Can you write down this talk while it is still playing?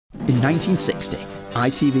In 1960,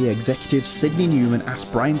 ITV executive Sidney Newman asked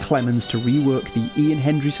Brian Clemens to rework the Ian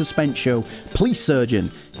Hendry suspense show Police Surgeon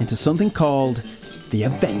into something called The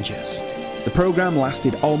Avengers. The programme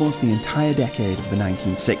lasted almost the entire decade of the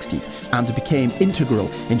 1960s and became integral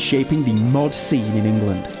in shaping the mod scene in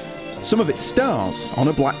England. Some of its stars,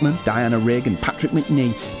 Honor Blackman, Diana Rigg and Patrick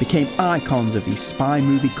Macnee, became icons of the spy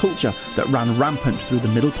movie culture that ran rampant through the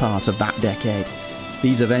middle part of that decade.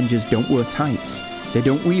 These Avengers don't wear tights. They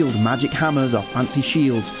don't wield magic hammers or fancy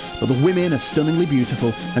shields, but the women are stunningly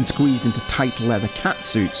beautiful and squeezed into tight leather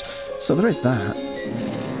catsuits, so there is that.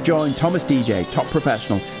 Join Thomas DJ, top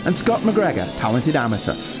professional, and Scott McGregor, talented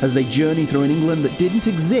amateur, as they journey through an England that didn't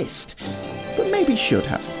exist, but maybe should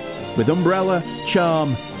have, with Umbrella,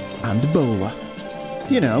 Charm, and Bowler.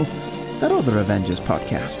 You know, that other Avengers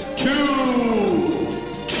podcast. 2,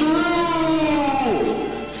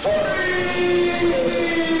 2, 3!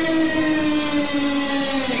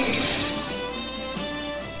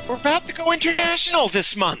 We're about to go international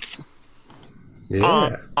this month.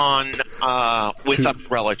 Yeah. With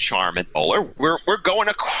Umbrella, Charm, and Bowler. We're going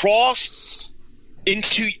across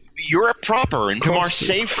into Europe proper, into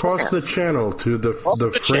Marseille, across the channel to the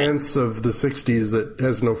France of the 60s that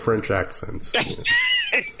has no French accents.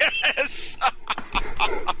 Yes.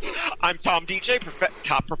 I'm Tom DJ,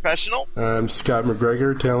 top professional. I'm Scott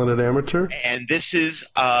McGregor, talented amateur. And this is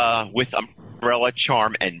with Umbrella,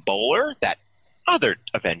 Charm, and Bowler, that other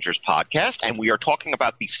Avengers podcast. And we are talking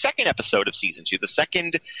about the second episode of Season 2, the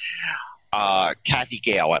second Kathy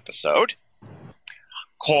Gale episode,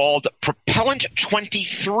 called Propellant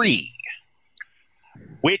 23,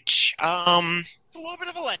 which a little bit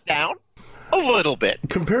of a letdown. A little bit.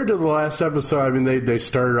 Compared to the last episode, I mean, they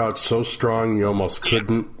started out so strong you almost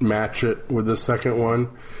couldn't match it with the second one.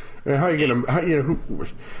 And how are you going to...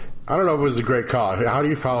 I don't know if it was a great call. How do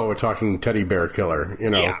you follow a talking teddy bear killer, you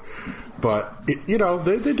know? Yeah. But, they did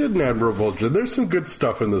an admirable job. There's some good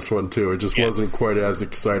stuff in this one, too. It just wasn't quite as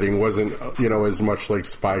exciting. Wasn't, as much like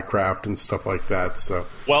Spycraft and stuff like that. So,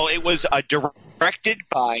 well, it was directed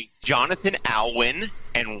by Jonathan Alwyn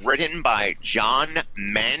and written by John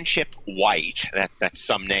Manship White. That's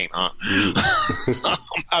some name, huh?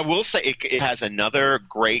 I will say it has another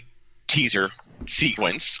great teaser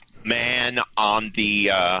sequence. Man on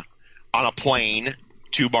a plane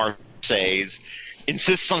to Marseille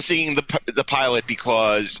insists on seeing the pilot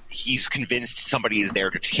because he's convinced somebody is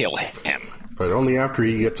there to kill him. But only after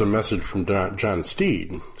he gets a message from John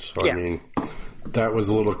Steed. So, yeah. I mean, that was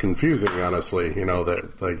a little confusing, honestly.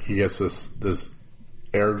 That like he gets this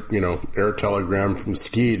air telegram from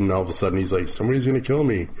Steed, and all of a sudden he's like, somebody's going to kill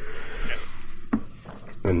me.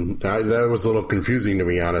 And that was a little confusing to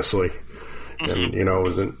me, honestly. And,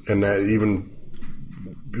 and that even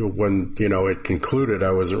when, it concluded,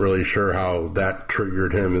 I wasn't really sure how that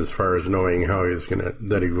triggered him as far as knowing how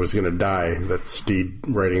that he was going to die. That's Steed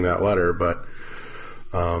writing that letter, but,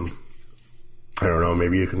 I don't know,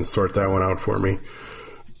 maybe you can sort that one out for me.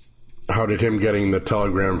 How did him getting the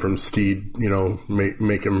telegram from Steed,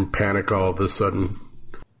 make him panic all of a sudden?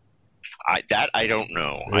 I don't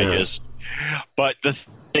know. Yeah. But the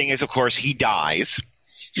thing is, of course, he dies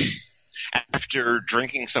after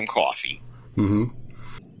drinking some coffee. Mm-hmm.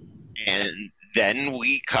 And then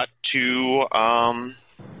we cut to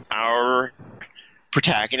our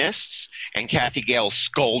protagonists, and Kathy Gale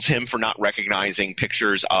scolds him for not recognizing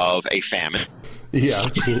pictures of a famine. Yeah.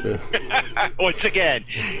 Once again,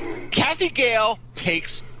 Kathy Gale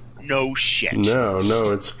takes no shit.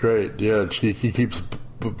 No, it's great. Yeah, he keeps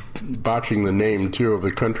botching the name, too, of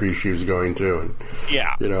the country she was going to. And,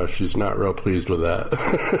 yeah. She's not real pleased with that.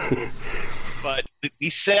 But the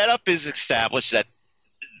setup is established that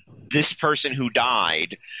this person who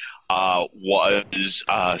died was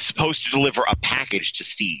supposed to deliver a package to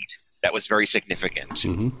Steed. That was very significant.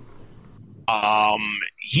 Mm-hmm.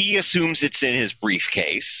 He assumes it's in his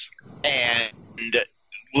briefcase, and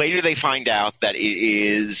later they find out that it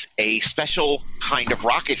is a special kind of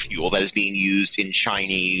rocket fuel that is being used in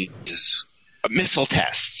Chinese missile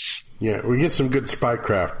tests. Yeah, we get some good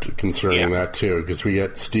spycraft concerning that, too, because we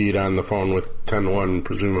get Steed on the phone with 10-1,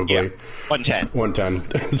 presumably. Yeah, 110.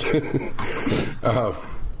 110.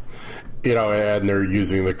 And they're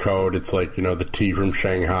using the code. It's like, the T from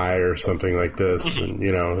Shanghai or something like this, and,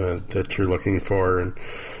 that you're looking for. And,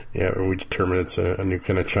 we determine it's a new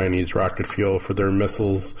kind of Chinese rocket fuel for their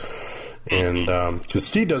missiles. And, because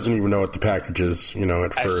Steed doesn't even know what the package is,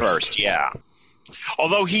 at first. At first, yeah.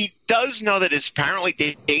 Although he does know that it's apparently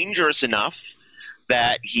dangerous enough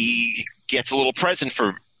that he gets a little present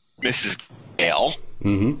for Mrs. Gale.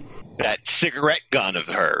 Mm-hmm. That cigarette gun of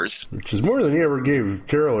hers. Which is more than he ever gave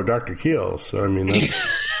Carol or Dr. Keel. So, I mean, that's...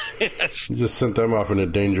 Yes. Just sent them off into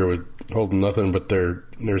danger with holding nothing but their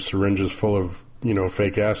syringes full of,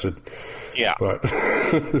 fake acid. Yeah. But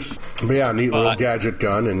yeah, neat little gadget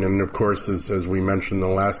gun. And then, of course, as we mentioned in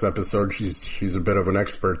the last episode, she's a bit of an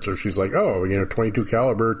expert. So she's like, 22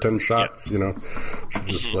 caliber, 10 shots, She's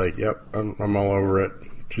just like, yep, I'm all over it.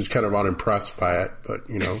 She's kind of unimpressed by it, but,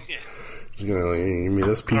 she's going to give me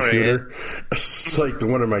this pea shooter. Yeah. It's like the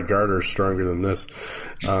one in my garter is stronger than this.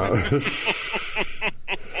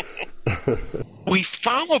 We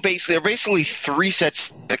follow there are basically three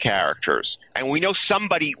sets of characters, and we know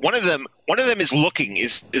somebody. One of them is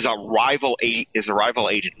a rival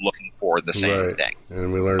agent looking for the same thing.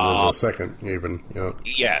 And we learned there's a second even.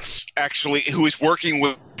 Yes, actually, who is working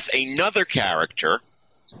with another character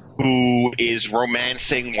who is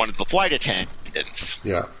romancing one of the flight attendants.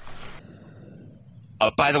 Yeah.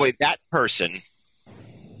 By the way, that person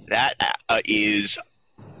is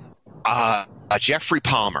Jeffrey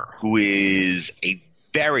Palmer, who is a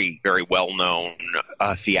very, very well-known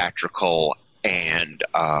theatrical and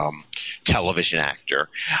television actor.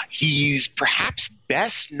 He's perhaps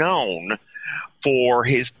best known for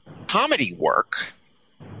his comedy work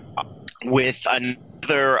with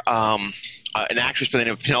another an actress by the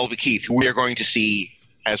name of Penelope Keith, who we are going to see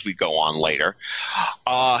as we go on later.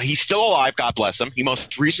 He's still alive, God bless him. He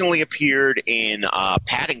most recently appeared in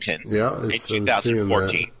Paddington in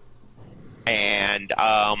 2014. And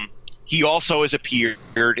he also has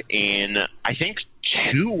appeared in, I think,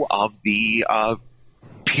 2 of the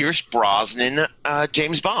Pierce Brosnan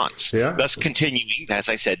James Bonds. Yeah. Thus continuing, as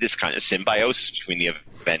I said, this kind of symbiosis between the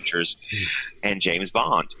Avengers and James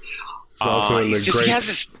Bond. He's also in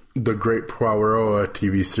the Great Poirot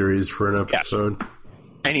TV series for an episode. Yes.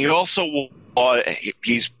 And he also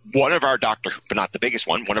he's one of our Doctor Who, but not the biggest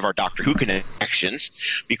one of our Doctor Who connections,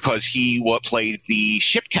 because he played the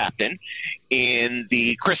ship captain in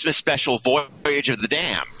the Christmas special Voyage of the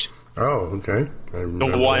Damned. Oh, okay.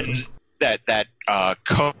 The one that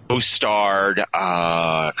co-starred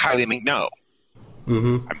Kylie Minogue.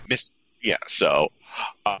 Mm-hmm.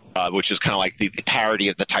 Which is kind of like the parody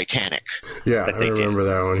of the Titanic. Yeah, I remember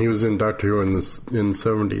that one. He was in Doctor Who in the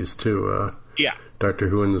 70s too. Yeah. Doctor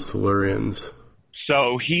Who and the Silurians.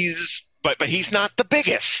 So he's not the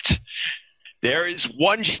biggest. There is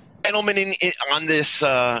one gentleman on this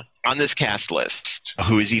cast list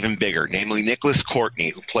who is even bigger, namely Nicholas Courtney,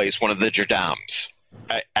 who plays one of the gendarmes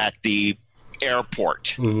at the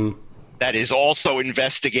airport. Mm-hmm. That is also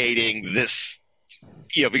investigating this,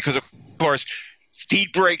 because of course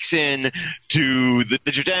Steed breaks in to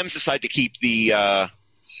the gendarmes decide to keep the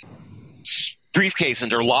briefcase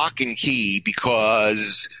under lock and key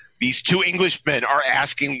because these 2 Englishmen are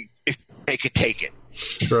asking if they could take it.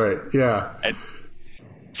 Right, yeah. And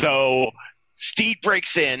so Steed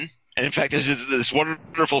breaks in, and in fact, there's this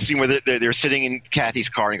wonderful scene where they're sitting in Kathy's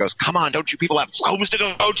car, and he goes, "Come on, don't you people have homes to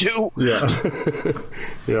go to?" Yeah.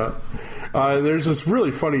 Yeah. There's this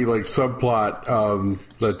really funny subplot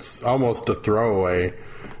that's almost a throwaway,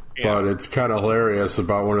 but it's kind of hilarious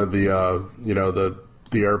about one of the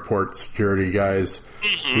the airport security guys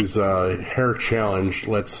who's hair challenged,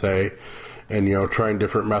 let's say, and trying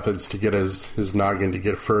different methods to get his noggin to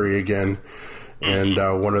get furry again. And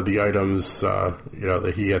one of the items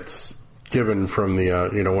that he gets given from the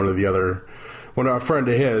a friend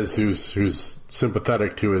of his who's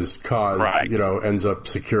sympathetic to his cause, ends up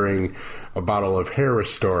securing a bottle of hair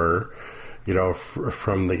restorer,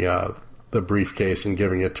 from the briefcase and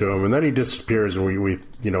giving it to him, and then he disappears, and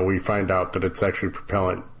we find out that it's actually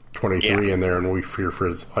Propellant 23 in there, and we fear for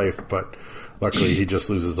his life, but luckily he just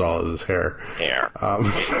loses all of his hair.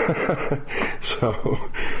 So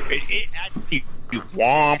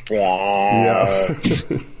womp womp. Yeah.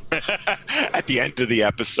 At the end of the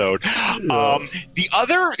episode, the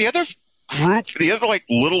other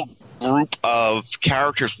little group of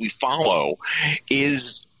characters we follow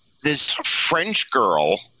is this French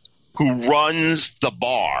girl who runs the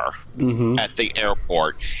bar at the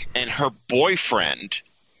airport, and her boyfriend,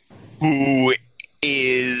 who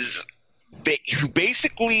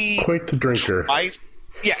basically quite the drinker.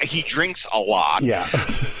 He drinks a lot. Yeah.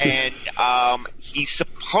 And he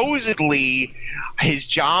supposedly, his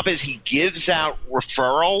job is he gives out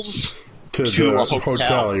referrals to the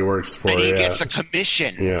hotel he works for. And he gets a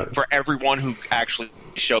commission for everyone who actually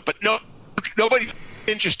showed. But nobody's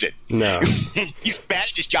interested. No. He's bad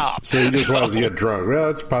at his job. So he just wants to get drunk. Well,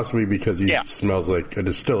 it's possibly because he smells like a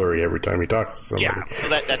distillery every time he talks to somebody. Yeah,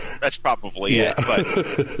 well, that's probably it. But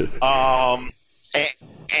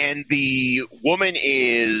and the woman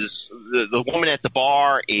is the woman at the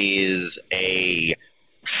bar is a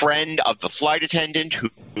friend of the flight attendant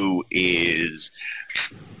who is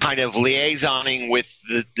kind of liaisoning with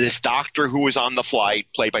this doctor who was on the flight,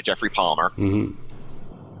 played by Jeffrey Palmer. Mm-hmm.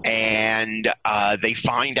 And they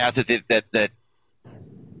find out that the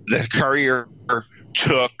courier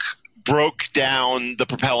broke down the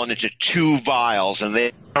propellant into 2 vials, and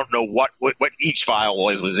they don't know what each vial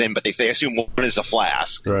was in, but they assume one is a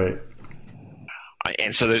flask. Right.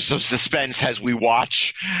 And so there's some suspense as we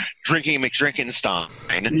watch Drinking McDrinkenstein.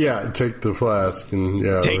 Yeah, take the flask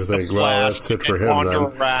and take the flask, well, that's it for him. Wander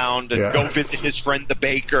then. around and go visit his friend the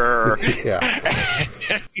baker. Yeah.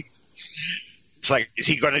 It's like,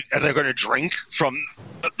 are they going to drink from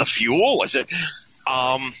the fuel? Is it?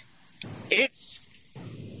 It's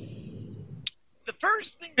the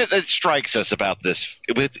first thing that strikes us about this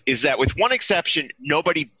is that, with one exception,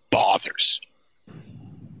 nobody bothers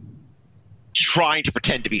trying to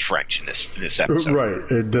pretend to be French in this episode. Right.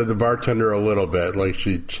 The bartender a little bit, like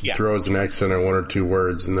she throws an accent on 1 or 2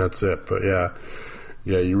 words, and that's it. But yeah,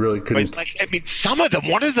 you really couldn't. But some of them.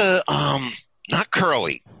 One of the not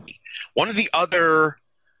Curly. One of the other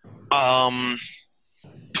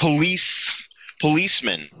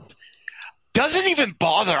policemen doesn't even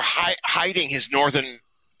bother hiding his North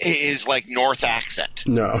accent.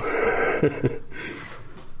 No.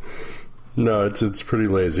 No, it's pretty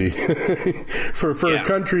lazy. for a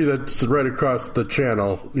country that's right across the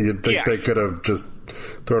channel, you'd think they could have just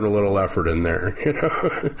thrown a little effort in there, you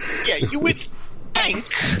know? Yeah, you would think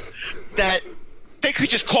that they could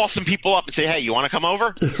just call some people up and say, "Hey, you want to come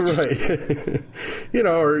over?" Right. You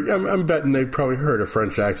know, or I'm betting they've probably heard a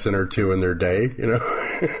French accent or 2 in their day, you know?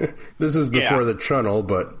 This is before the channel,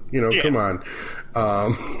 but, you know, come on.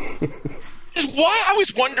 Why? I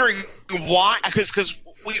was wondering why, because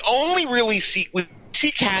we only really see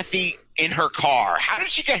Kathy in her car. How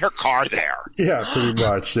did she get her car there? Yeah, pretty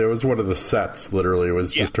much. It was one of the sets, literally. It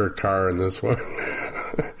was just her car in this one.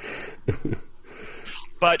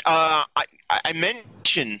 But I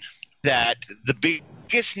mentioned that the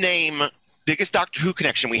biggest Doctor Who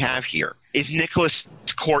connection we have here is Nicholas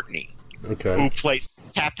Courtney, who plays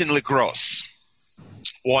Captain Legros,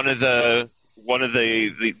 one of the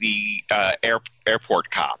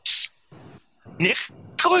airport cops.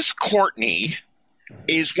 Nicholas Courtney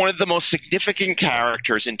is one of the most significant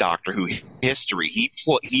characters in Doctor Who history. He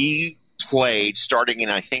played, starting in,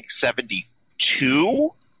 I think,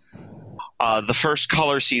 72, the first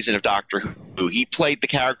color season of Doctor Who. He played the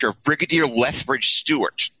character of Brigadier Lethbridge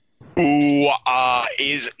Stewart, who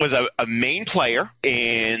was a main player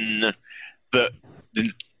in the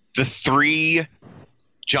 3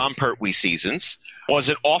 Jon Pertwee seasons. Was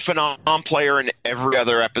an off and on player in every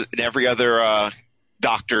other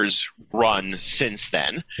Doctor's run since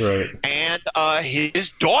then. Right. And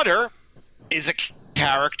his daughter is a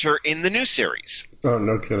character in the new series. Oh,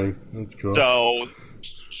 no kidding. That's cool. So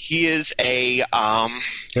he is a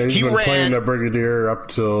he's been playing a Brigadier up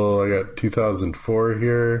till 2004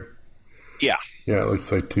 here. Yeah. Yeah, it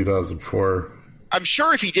looks like 2004. I'm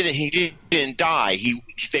sure if he didn't die,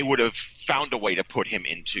 they would have found a way to put him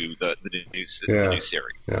into the new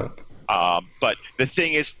series. Yeah. But the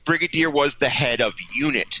thing is, Brigadier was the head of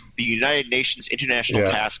UNIT, the United Nations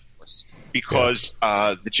International Task Force, because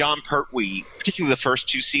the Jon Pertwee, particularly the first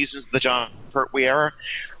 2 seasons of the Jon Pertwee era,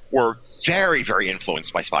 were very, very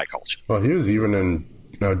influenced by spy culture. Well, he was even in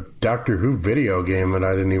a Doctor Who video game that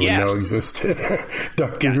I didn't even know existed.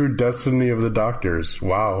 Doctor Who Destiny of the Doctors.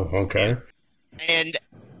 Wow, okay. And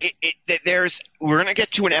we're going to get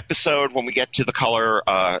to an episode when we get to the color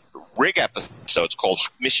rig episodes called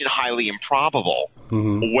Mission Highly Improbable,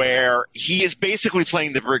 where he is basically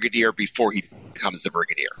playing the Brigadier before he becomes the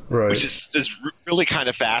Brigadier, which is really kind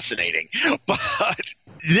of fascinating. But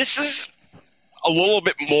this is a little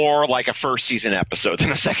bit more like a first season episode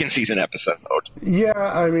than a second season episode. Yeah,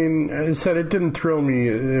 I mean, it said it didn't thrill me.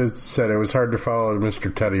 It said it was hard to follow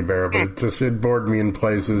Mr. Teddy Bear, but it bored me in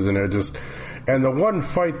places, and and the one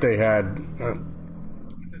fight they had, I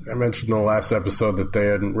mentioned in the last episode that they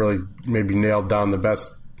hadn't really maybe nailed down the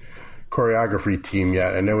best choreography team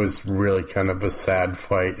yet, and it was really kind of a sad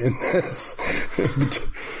fight in this.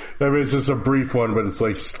 I mean, it's just a brief one, but it's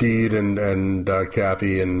like Steed and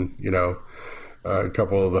Kathy and, a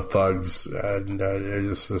couple of the thugs, and it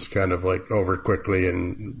just was kind of like over quickly,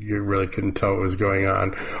 and you really couldn't tell what was going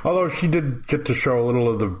on. Although she did get to show a little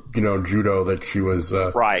of the judo that she was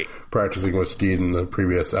practicing with Steed in the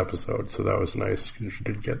previous episode, so that was nice. She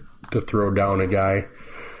did get to throw down a guy.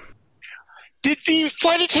 Did the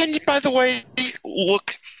flight attendant, by the way,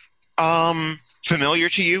 look familiar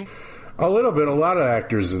to you? A little bit. A lot of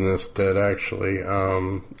actors in this did, actually.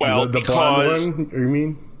 The blonde one, you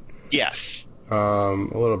mean? Yes. A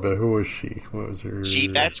little bit. Who was she? What was her?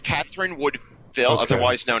 That's Catherine Phil, Okay.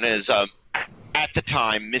 otherwise known as, at the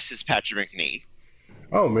time, Mrs. Patrick McNee.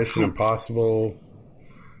 Oh, Mission Impossible.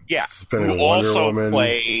 Yeah. She's been Who in Wonder also Woman.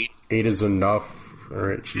 played... 8 is Enough. All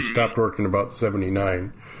right, she stopped working about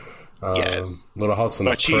 79. Yes. Little House on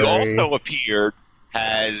the But she Prairie. also appeared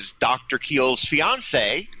as Dr. Keel's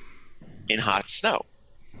fiancée in Hot Snow.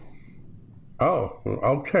 Oh,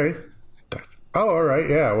 okay. Oh, all right.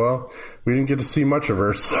 Yeah, well, we didn't get to see much of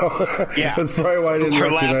her, so Yeah. that's probably why I didn't Her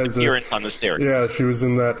recognize last her. appearance on the series. Yeah, she was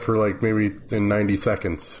in that for like maybe in 90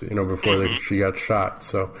 seconds, before she got shot.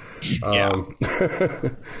 So,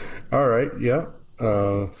 all right, yeah.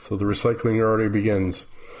 So the recycling already begins.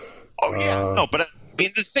 Oh yeah, no, but I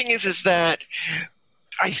mean the thing is that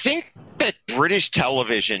I think that British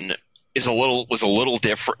television was a little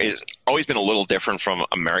different. Is always been a little different from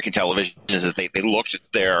American television. Is that they looked at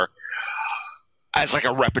their as like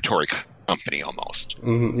a repertory company almost.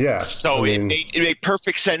 Mm-hmm, yeah. So it made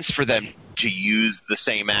perfect sense for them to use the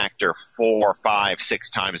same actor 4, 5, 6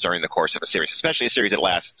 times during the course of a series, especially a series that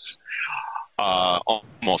lasts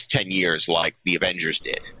almost 10 years like the Avengers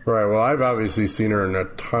did. Right. Well, I've obviously seen her in a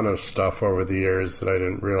ton of stuff over the years that I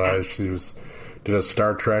didn't realize. She did a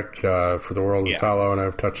Star Trek for The World Is Hollow, and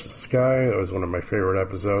I've Touched the Sky. That was one of my favorite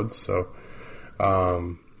episodes. So,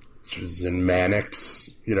 she was in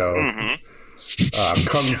Mannix,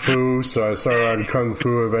 Kung Fu. So I saw her on Kung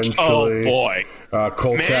Fu eventually. Oh boy,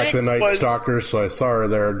 Kolchak the Night Stalker. So I saw her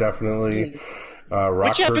there definitely. Which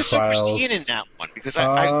Rockford episode Files. was she in that one? Because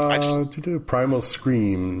I've Primal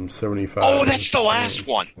Scream 75. Oh, that's the last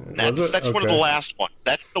one. That's one of the Okay. last ones.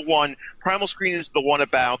 That's the one. Primal Scream is the one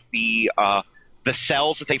about the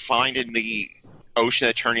cells that they find in the ocean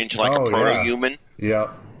that turn into like a proto-human. Yeah.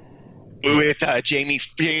 With Jamie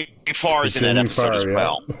Farr is in that episode as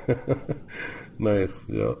well. Nice.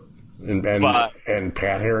 Yeah. And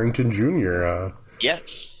Pat Harrington Jr.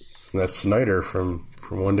 Yes. That's Snyder from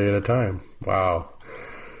One Day at a Time. Wow.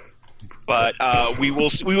 But we will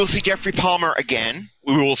see Jeffrey Palmer again.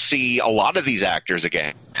 We will see a lot of these actors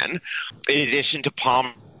again. In addition to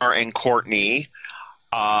Palmer and Courtney,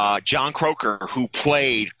 John Croker, who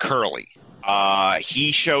played Curly,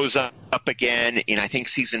 he shows up again in I think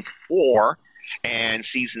season 4 and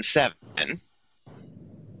season 7,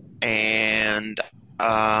 and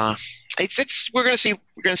we're going to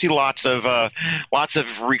see lots of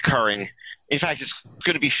recurring. In fact, it's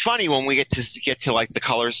going to be funny when we get to like the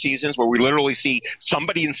color seasons where we literally see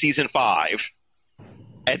somebody in season 5,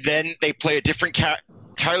 and then they play a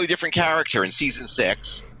entirely different character in season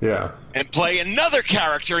 6. Yeah. And play another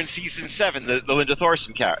character in season 7, the Linda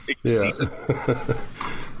Thorson season.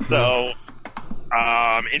 So,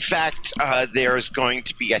 in fact, there's going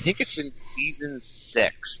to be, I think it's in season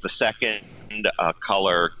 6, the second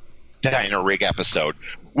color Diana Rigg episode.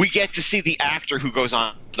 We get to see the actor who goes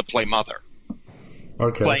on to play Mother.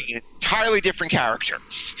 Okay. Playing an entirely different character.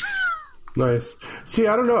 Nice. See,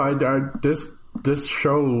 I don't know. This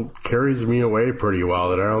show carries me away pretty well.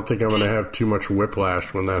 That I don't think I'm going to have too much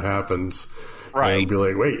whiplash when that happens. Right. And be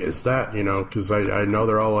like, wait, is that, because I know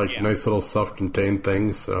they're all like nice little self-contained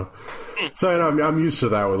things. So I'm used to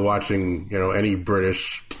that with watching, any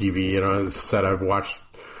British TV. As I said, I've watched,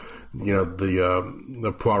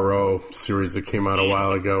 the Poirot series that came out a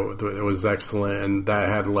while ago. It was excellent. And that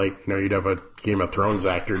had you'd have a Game of Thrones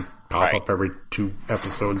actor pop up every 2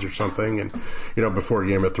 episodes or something. And, before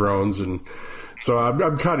Game of Thrones. And so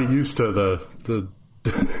I'm kind of used to the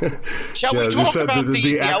Shall we talk about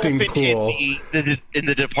the acting elephant pool in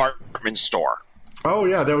the department store? Oh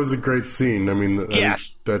yeah, that was a great scene. I mean,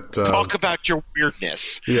 yes. Talk about your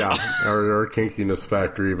weirdness. Yeah, or kinkiness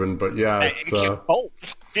factor even. But yeah, it's,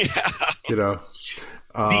 yeah.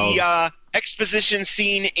 The exposition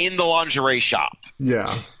scene in the lingerie shop.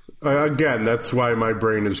 Yeah. Again, that's why my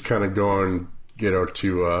brain is kind of going,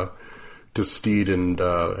 to Steed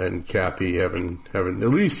and Kathy having at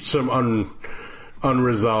least some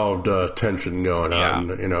unresolved tension going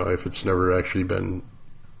on. If it's never actually been,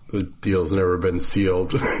 the deal's never been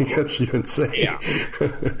sealed, I guess you would say. Yeah.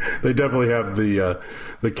 They definitely have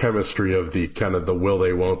the chemistry of the kind of the will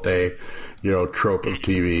they won't they, trope of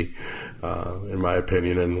TV, in my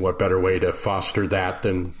opinion. And what better way to foster that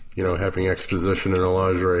than having exposition in a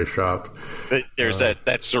lingerie shop? There's that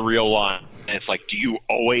surreal line. And it's like, do you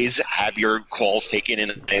always have your calls taken in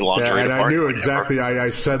a lingerie department? I knew exactly. I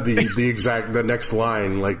said the next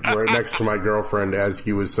line, like right next to my girlfriend as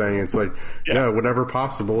he was saying. It's like, yeah whenever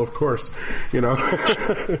possible, of course.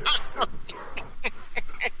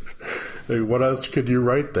 What else could you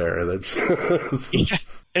write there? That's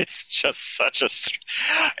it's just such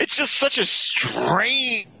a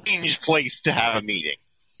strange place to have a meeting.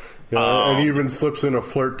 Yeah, and he even slips in a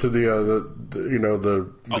flirt to the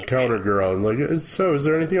counter girl, and like, so is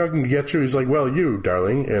there anything I can get you? He's like, well, you,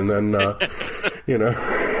 darling, and then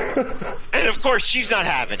and of course she's not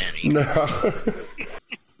having any. No.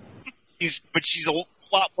 She's a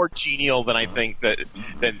lot more genial than I think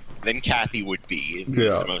than Kathy would be in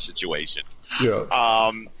this situation. Yeah.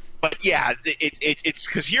 But yeah, it's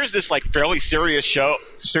because here's this like fairly serious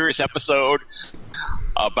episode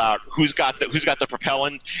about who's got the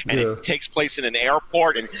propellant, and it takes place in an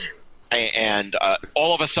airport, and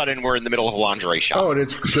all of a sudden we're in the middle of a lingerie shop. Oh, and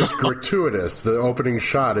it's just gratuitous. The opening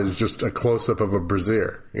shot is just a close-up of a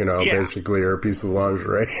brassiere, basically, or a piece of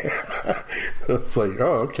lingerie. It's like,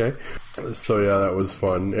 oh, okay. So yeah, that was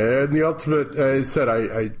fun. And the ultimate, I said,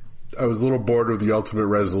 I was a little bored with the ultimate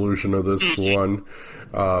resolution of this one.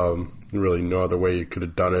 Really no other way you could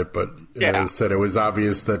have done it, but as I said, it was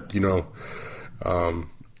obvious that,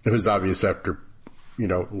 it was obvious after,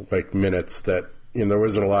 like minutes that, there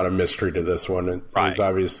wasn't a lot of mystery to this one. It was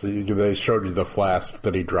obviously, they showed you the flask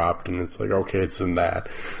that he dropped, and it's like, okay, it's in that.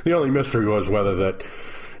 The only mystery was whether that,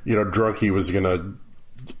 Drunky was going to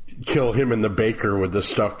kill him and the baker with the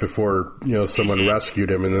stuff before, someone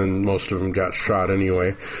rescued him, and then most of them got shot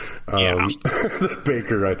anyway. The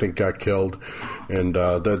baker, I think, got killed, and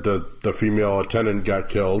the female attendant got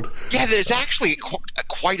killed. Yeah, there's actually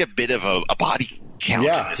quite a bit of a body count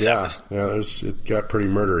in this episode. Yeah, it got pretty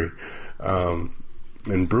murdery.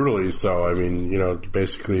 And brutally so. I mean,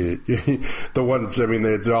 basically, the ones,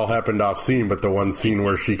 it all happened off scene, but the one scene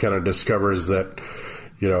where she kind of discovers that,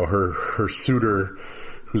 her suitor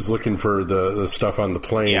who's looking for the stuff on the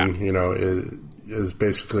plane, is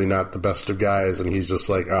basically not the best of guys, and he's just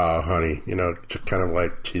like, oh, honey, kind of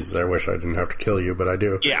like, geez, I wish I didn't have to kill you, but I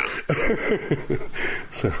do. Yeah.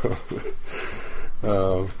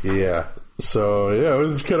 So, it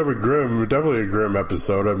was kind of definitely a grim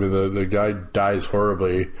episode. I mean, the guy dies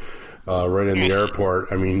horribly right in the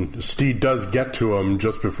airport. I mean, Steed does get to him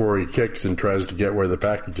just before he kicks and tries to get where the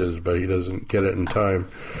package is, but he doesn't get it in time.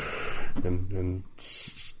 And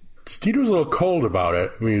Steed was a little cold about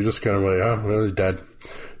it. I mean, he's just kind of like, oh, well, he's dead.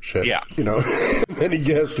 Shit. Yeah. Then he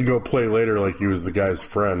has to go play later like he was the guy's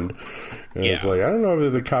friend. And it's like, I don't know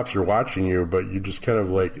if the cops are watching you, but you just kind of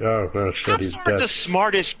like, oh, no, shit, he's dead. The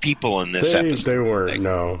smartest people in this episode. They weren't,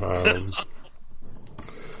 no.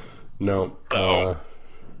 No.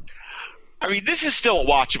 I mean, this is still a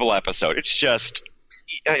watchable episode. It's just,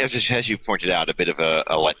 as you pointed out, a bit of a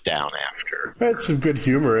letdown after. It had some good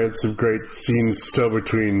humor. It had some great scenes still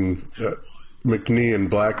between McNee and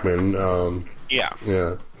Blackman.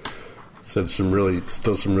 Yeah. Said some really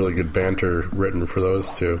good banter written for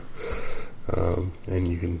those two. And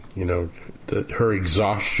you can, her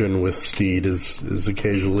exhaustion with Steed is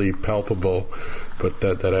occasionally palpable, but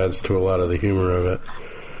that adds to a lot of the humor of it.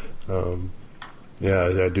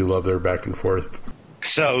 I do love their back and forth.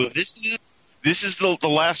 So this is the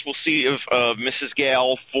last we'll see of Mrs.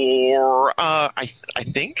 Gale for I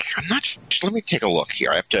think, I'm not sure. Let me take a look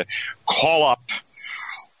here. I have to call up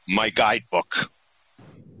my guidebook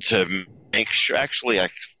to make sure. Actually,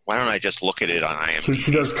 why don't I just look at it on IMDb? So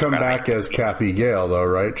she does come back as Kathy Gale, though,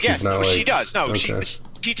 right? Yes, she does. No, okay.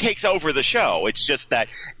 She takes over the show. It's just that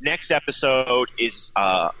next episode is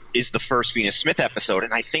the first Venus Smith episode,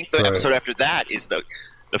 and I think the episode after that is the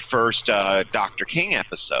first Dr. King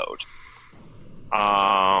episode.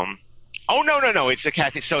 Oh no! It's a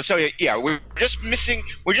Kathy. So yeah, we're just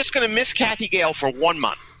going to miss Kathy Gale for 1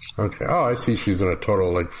 month. Okay. Oh, I see. She's in a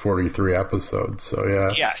total like 43 episodes. So yeah.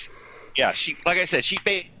 Yes. Yeah. She, like I said, she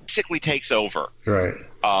basically takes over. Right.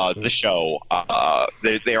 The show.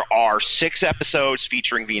 There are 6 episodes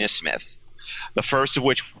featuring Venus Smith. The first of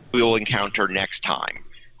which we'll encounter next time.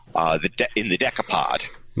 In the Decapod.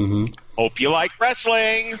 Mm-hmm. Hope you like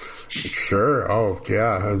wrestling. Sure. Oh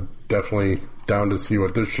yeah. I'm definitely down to see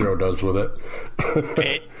what this show does with it.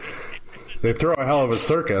 They throw a hell of a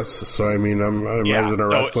circus, so I mean, I imagine a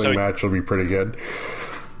wrestling match will be pretty good.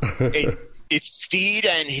 It's Steed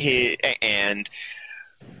and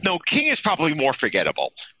King is probably more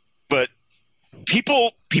forgettable, but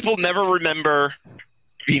people never remember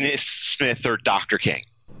Venus Smith or Dr. King.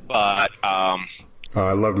 But I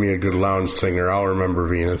love me a good lounge singer. I'll remember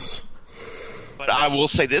Venus. But I will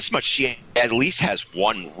say this much: she at least has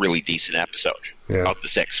one really decent episode of the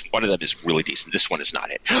 6. One of them is really decent. This one is not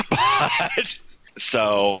it. But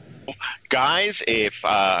so, guys, if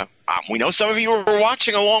we know some of you are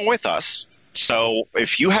watching along with us, so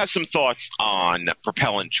if you have some thoughts on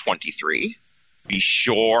Propellant 23, be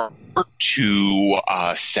sure to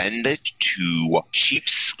send it to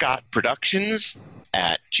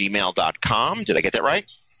cheapscottproductions@gmail.com. Did I get that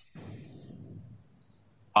right?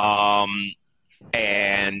 And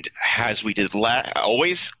as we did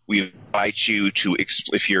always, we invite you to,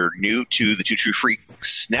 if you're new to the Two True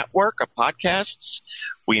Freaks network of podcasts,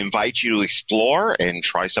 we invite you to explore and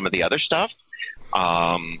try some of the other stuff.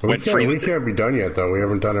 We can't be done yet, though. We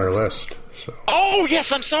haven't done our list. So. Oh,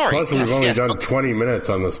 yes, I'm sorry. Plus, we've only done 20 minutes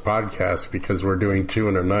on this podcast because we're doing 2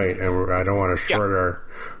 in a night, and I don't want to short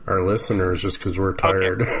our listeners just because we're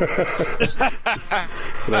tired. Okay.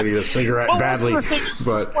 And I need a cigarette badly.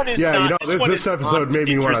 But yeah, this episode made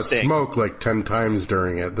me want to smoke like 10 times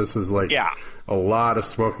during it. This is like a lot of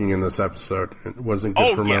smoking in this episode. It wasn't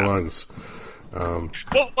good for my lungs.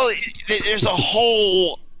 There's a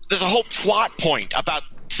whole plot point about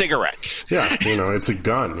cigarettes. Yeah, it's a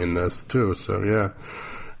gun in this too. So yeah,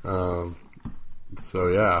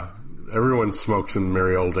 everyone smokes in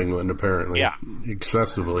merry old England apparently. Yeah,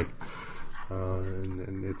 excessively,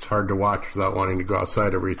 and it's hard to watch without wanting to go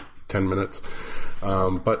outside every 10 minutes.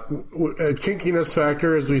 But a kinkiness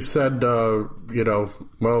factor, as we said, for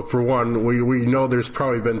one, we know there's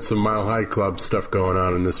probably been some Mile High Club stuff going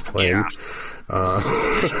on in this plane. Yeah.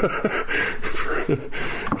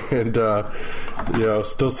 And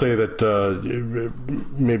still say that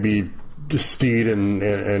maybe Steed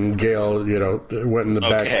and Gail, went in the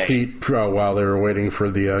back seat while they were waiting for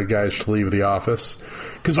the guys to leave the office.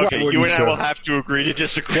 Because you and I will have to agree to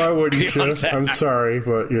disagree. Why wouldn't you? I'm sorry,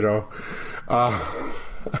 but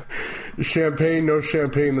champagne, no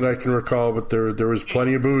champagne that I can recall, but there was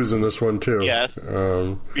plenty of booze in this one too. Yes,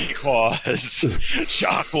 because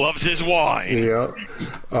Jacques loves his wine. Yeah.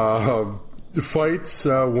 Fights,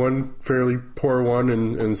 one fairly poor one,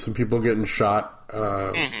 and some people getting shot.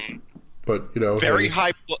 But very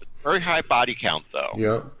high body count though.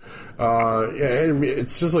 Yeah. And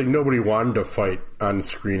it's just like nobody wanted to fight on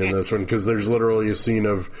screen in this one because there's literally a scene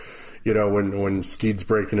of, when Steed's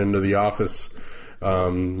breaking into the office.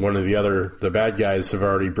 One of the bad guys have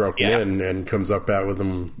already broken in and comes up with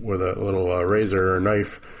him with a little razor or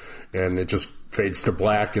knife, and it just fades to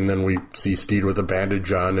black, and then we see Steed with a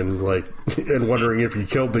bandage on and wondering if he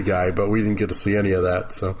killed the guy, but we didn't get to see any of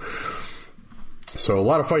that. So a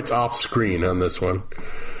lot of fights off screen on this one.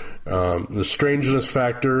 The strangeness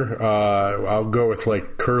factor, I'll go with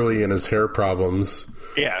Curly and his hair problems.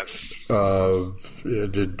 Yes.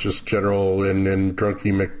 Just general and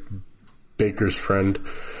Drunky Baker's friend.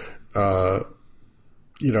 You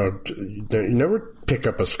never pick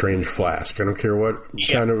up a strange flask. I don't care what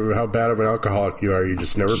kind of how bad of an alcoholic you are. You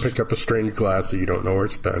just never pick up a strange glass that you don't know where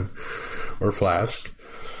it's been, or flask.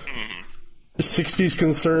 60s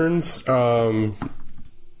concerns.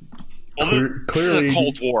 Clearly, this is a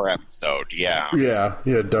Cold War episode. Yeah,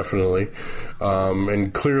 definitely,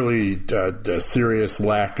 and clearly a serious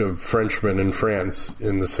lack of Frenchmen in France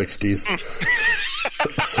in the 60s.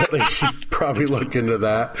 So they should probably look into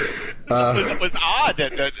that. It was odd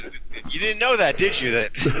that you didn't know that, did you?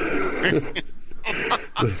 That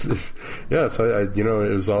yes,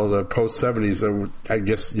 it was all the post 70s. I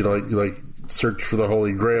guess Search for the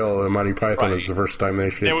Holy Grail and Monty Python was the first time they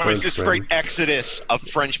showed There was this great exodus of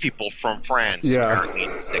French people from France apparently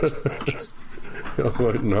in the 60s.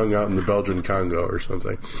 Went and hung out in the Belgian Congo or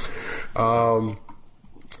something.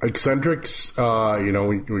 Eccentrics,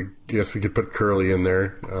 we guess we could put Curly in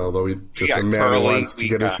there, although he just a man who wants to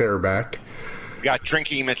get his hair back. We got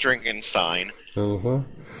Drinky McDrinkenstein.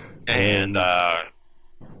 And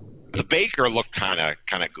the baker looked kind of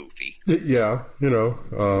goofy. Yeah,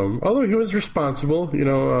 although he was responsible.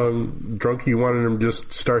 Drunky wanted him to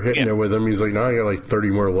just start hitting it with him. He's like, no, I got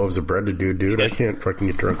 30 more loaves of bread to do, dude. I can't fucking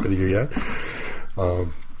get drunk with you yet.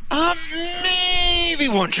 Maybe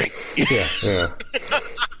one drink. Yeah.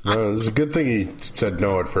 It's a good thing he said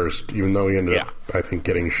no at first, even though he ended up, I think,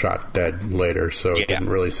 getting shot dead later, so it didn't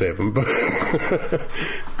really save him. But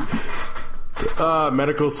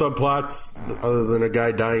medical subplots, other than a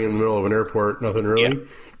guy dying in the middle of an airport, nothing really. Yeah.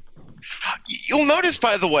 You'll notice,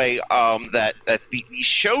 by the way, that these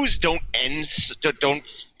shows don't end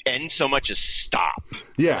so much as stop.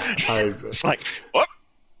 Yeah, it's like, whoop.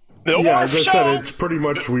 As I said, it's pretty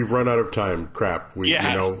much we've run out of time. Crap.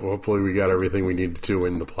 Hopefully we got everything we needed to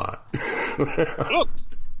in the plot.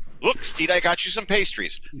 Look, Steve, I got you some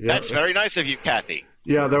pastries. Yeah. That's very nice of you, Kathy.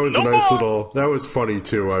 Yeah, that was that was funny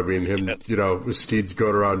too. I mean, Steed's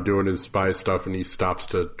going around doing his spy stuff, and he stops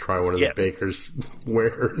to try one of the baker's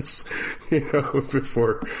wares,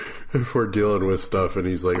 before dealing with stuff, and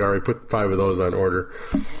he's like, all right, put 5 of those on order.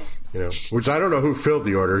 Which I don't know who filled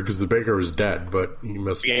the order because the baker was dead, but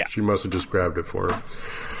she must have just grabbed it for him.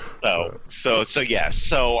 So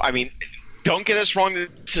I mean, don't get us wrong.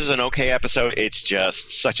 This is an okay episode. It's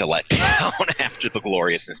just such a letdown after the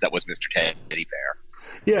gloriousness that was Mr. Teddy Bear.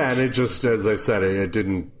 Yeah, and it just, as I said, it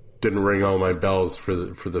didn't ring all my bells for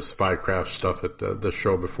the spycraft stuff at the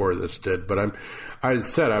show before this did. But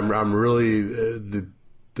I'm really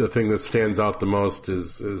the thing that stands out the most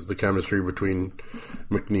is the chemistry between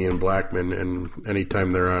McNee and Blackman, and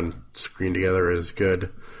anytime they're on screen together is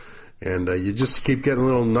good. And you just keep getting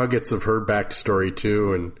little nuggets of her backstory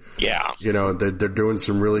too, and yeah, they're doing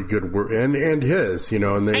some really good work, and his,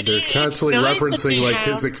 and they're constantly referencing like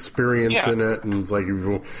his experience in it, and it's like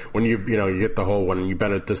when you get the whole "when you've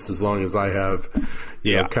been at this as long as I have,"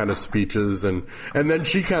 you know, kind of speeches, and then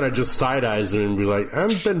she kind of just side eyes him and be like,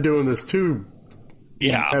 "I've been doing this too."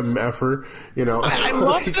 Yeah, MFer, I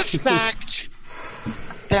love the fact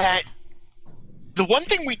that the one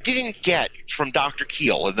thing we didn't get from Dr.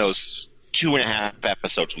 Keel in those 2.5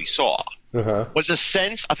 episodes we saw was a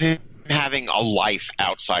sense of him having a life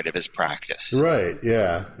outside of his practice. Right,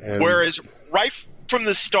 yeah. Whereas right from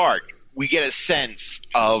the start, we get a sense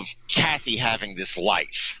of Kathy having this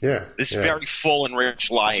life. Yeah. This very full and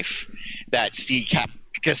rich life that C-Cap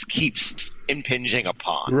just keeps impinging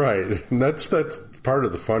upon. Right. And that's part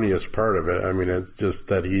of the funniest part of it. I mean, it's just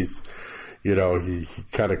that he's, he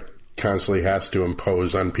kind of constantly has to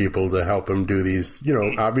impose on people to help him do these,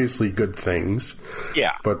 obviously good things.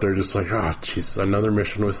 Yeah. But they're just like, oh, jeez, another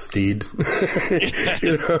mission with Steed.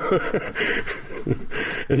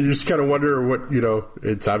 And you just kind of wonder what,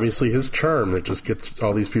 it's obviously his charm that just gets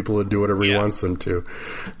all these people to do whatever he wants them to.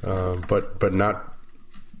 But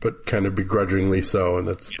kind of begrudgingly so. And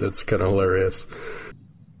that's kind of hilarious.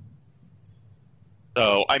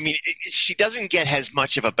 So, I mean, she doesn't get as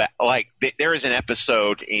much of a there is an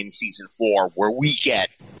episode in season 4 where we get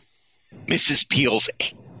Mrs. Peel's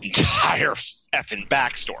entire effing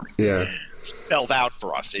backstory spelled out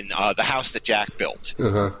for us in the house that Jack built.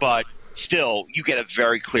 But still, you get a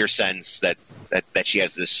very clear sense that she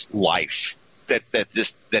has this life, that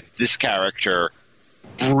this character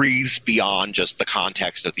breathes beyond just the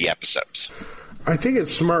context of the episodes. I think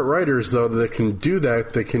it's smart writers, though, that can do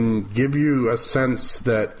that, that can give you a sense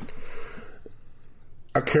that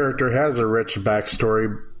a character has a rich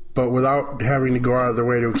backstory, but without having to go out of their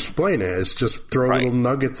way to explain it. It's just throw little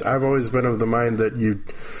nuggets. I've always been of the mind that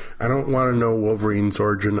I don't want to know Wolverine's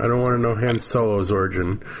origin. I don't want to know Han Solo's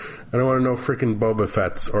origin. I don't want to know freaking Boba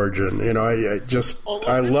Fett's origin.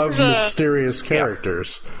 I love mysterious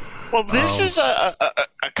characters. Well, this is a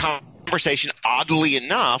conversation, oddly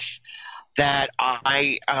enough, that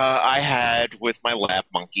I had with my lab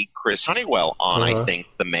monkey, Chris Honeywell, on, I think,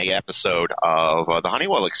 the May episode of the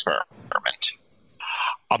Honeywell Experiment,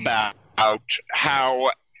 about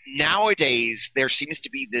how nowadays there seems to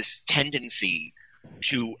be this tendency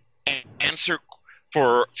to answer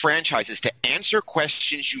for franchises to answer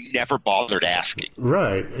questions you never bothered asking.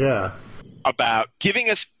 Right, yeah. About giving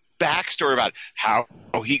us backstory about how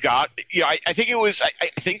he got. I think it was.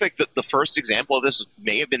 I think like the first example of this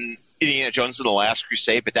may have been Indiana Jones and the Last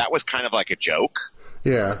Crusade, but that was kind of like a joke.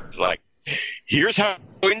 Yeah, it's like, here's how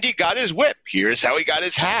Indy got his whip. Here's how he got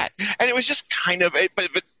his hat, and it was just kind of. But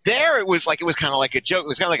there it was kind of like a joke. It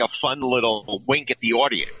was kind of like a fun little wink at the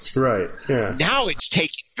audience. Right. Yeah. Now it's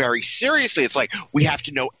taken very seriously. It's like we have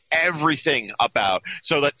to know everything about,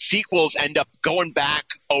 so that sequels end up going back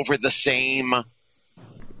over the same.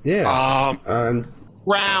 Yeah.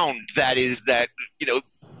 Round that is that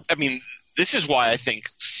I mean, this is why I think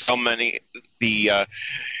so many the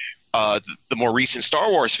more recent Star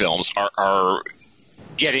Wars films are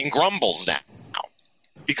getting grumbles now,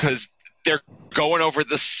 because they're going over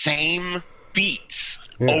the same beats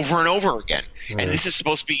over and over again, and this is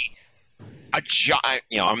supposed to be I'm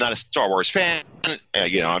not a Star Wars fan,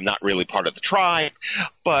 I'm not really part of the tribe,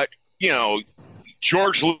 but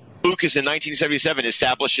George Lucas in 1977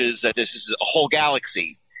 establishes that this is a whole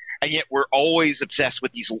galaxy, and yet we're always obsessed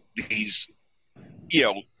with these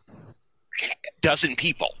dozen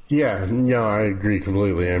people. Yeah, I agree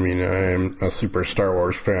completely. I mean, I am a super Star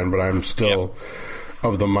Wars fan, but I'm still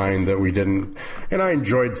of the mind that we didn't. And I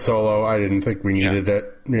enjoyed Solo. I didn't think we needed it,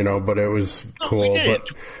 but it was cool. But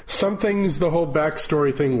some things, the whole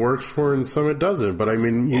backstory thing works for, and some it doesn't. But I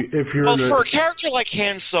mean, if you're for a character like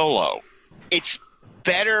Han Solo, it's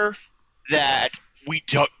better that we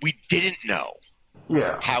didn't know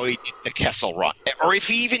how he did the Kessel Run, or if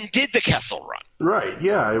he even did the Kessel Run. Right,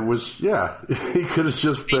 yeah, it was, he could have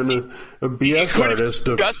just been a BS artist.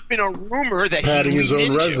 Of just been a rumor that padding his own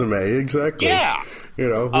into. Resume, exactly. Yeah.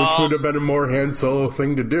 Which would have been a more Han Solo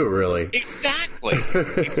thing to do, really. Exactly.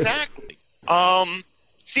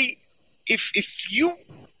 See, if you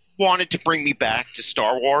wanted to bring me back to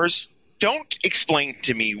Star Wars, don't explain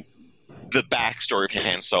to me the backstory of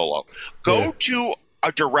Han Solo. Go to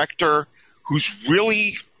a director who's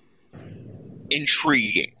really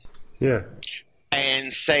intriguing. Yeah.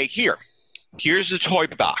 And say, here's a toy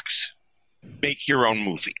box. Make your own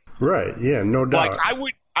movie. Right. Yeah. No doubt.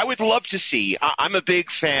 Like I would love to see. I'm a big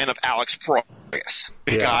fan of Alex Proyas,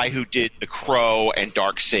 the guy who did The Crow and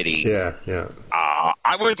Dark City. Yeah. Yeah.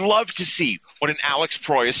 I would love to see what an Alex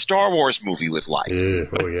Proyas Star Wars movie was like. Yeah.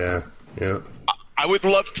 Oh yeah. Yeah. I would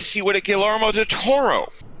love to see what a Guillermo del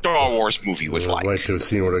Toro Star Wars movie was like. I'd like to have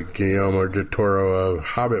seen what a Guillermo del Toro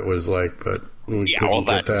Hobbit was like, but we couldn't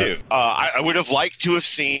get that. Too. I would have liked to have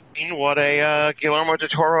seen what a Guillermo del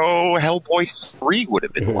Toro Hellboy 3 would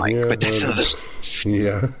have been like. But that's another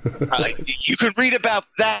you can read about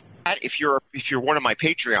that if you're one of my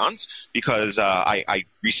Patreons, because I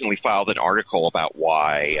recently filed an article about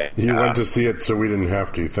why you went to see it, so we didn't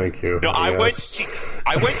have to. Thank you. No, I went to see.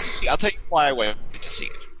 I'll tell you why I went to see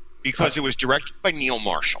it. Because it was directed by Neil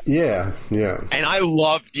Marshall. Yeah, yeah. And I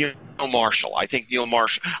love Neil Marshall. I think Neil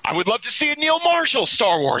Marshall. I would love to see a Neil Marshall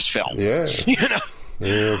Star Wars film. Yeah. You know.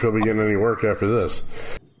 Yeah, if he'll be getting any work after this.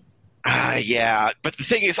 Yeah, but the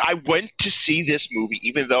thing is, I went to see this movie,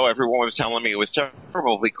 even though everyone was telling me it was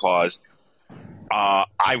terrible, because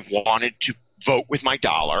I wanted to vote with my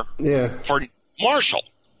dollar for Marshall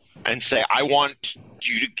and say, I want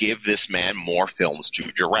you to give this man more films to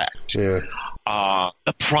direct. Yeah.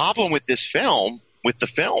 The problem with this film,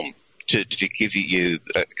 to give you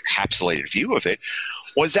a encapsulated view of it,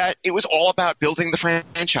 was that it was all about building the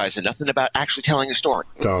franchise and nothing about actually telling a story.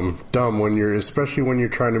 Dumb especially when you're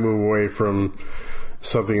trying to move away from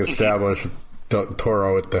something established with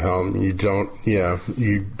Toro at the helm.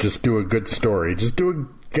 You just do a good story. Just do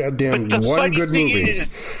a goddamn one good movie.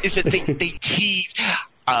 Is that they tease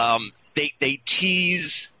they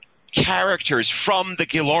tease characters from the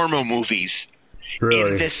Guillermo movies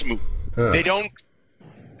in this movie. They don't.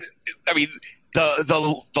 I mean,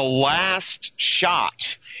 the last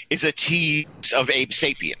shot is a tease of Abe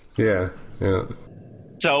Sapien. Yeah, yeah.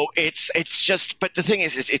 So it's just, but the thing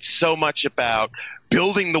is it's so much about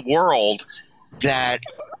building the world that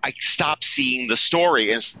I stopped seeing the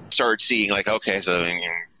story and started seeing like, okay, so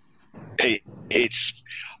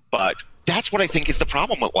but that's what I think is the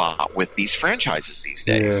problem a lot with these franchises these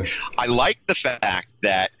days. Yeah. I like the fact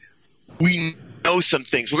that we know some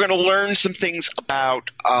things. We're going to learn some things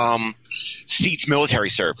about Steed's military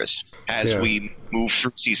service as we move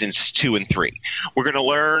through seasons 2 and 3. We're going to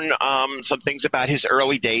learn some things about his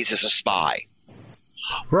early days as a spy.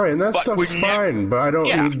 Right, and that stuff's fine, but I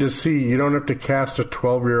don't need to see. You don't have to cast a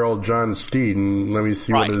 12-year-old John Steed and let me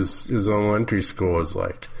see what his elementary school is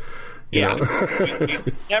like. You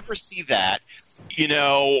never see that. You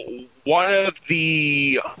know, one of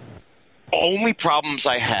the only problems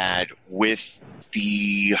I had with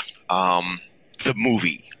the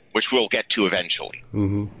movie, which we'll get to eventually,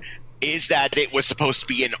 is that it was supposed to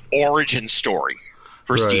be an origin story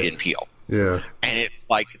for Steed and Peele. Yeah. And it's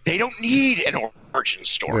like, they don't need an origin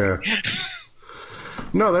story. Yeah.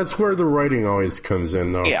 No, that's where the writing always comes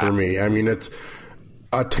in, though, for me. I mean, it's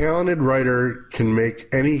a talented writer can make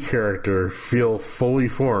any character feel fully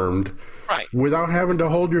formed without having to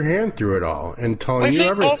hold your hand through it all and telling you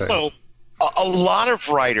everything. Also, a lot of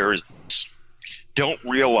writers don't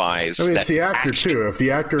realize that... I mean, it's the actor, too. If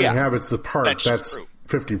the actor inhabits the part, that's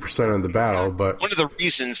 50% of the battle. But one of the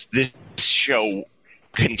reasons this show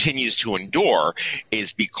continues to endure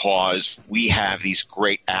is because we have these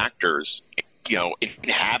great actors, you know,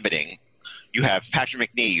 inhabiting. You have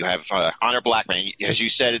Patrick McNee, you have Honor Blackman. As you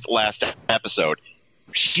said at the last episode,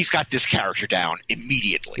 she's got this character down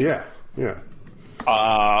immediately. Yeah, yeah.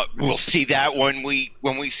 We'll see that when we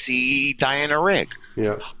see Diana Rigg.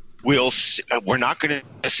 Yeah. We're not going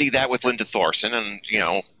to see that with Linda Thorson, and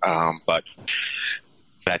but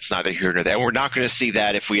that's neither here nor there. We're not going to see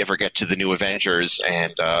that if we ever get to the New Avengers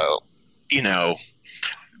and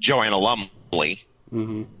Joanna Lumley.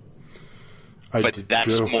 Mm-hmm. But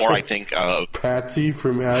that's more, I think, Patsy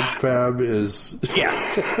from AdFab is...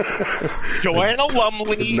 Joanna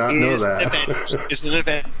Lumley is an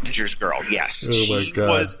Avengers girl, yes. Oh, my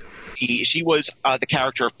God. She was the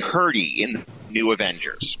character of Purdy in the New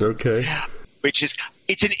Avengers. Okay.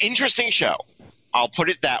 It's an interesting show. I'll put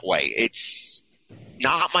it that way. It's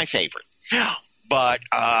not my favorite. But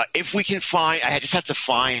if we can find, I just have to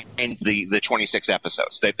find the 26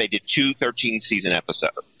 episodes. They did 2 13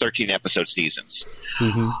 episode seasons.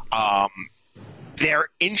 Mm-hmm. They're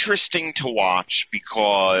interesting to watch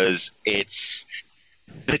because it's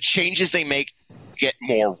the changes they make get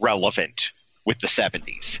more relevant with the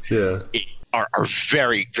 70s. Yeah, are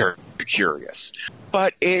very, very curious.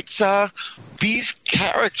 But it's these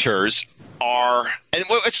characters are, and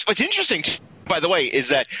what's interesting, by the way, is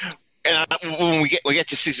that when we get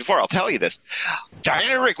to season 4, I'll tell you this: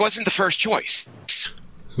 Diana Rigg wasn't the first choice.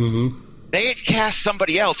 Mm-hmm. They had cast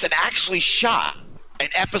somebody else and actually shot an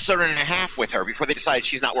episode and a half with her before they decided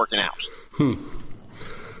she's not working out.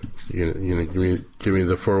 You know, give me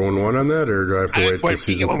the 411 on that, or do I have to wait till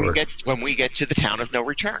season 4? When we get to the town of no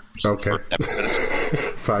return. Okay.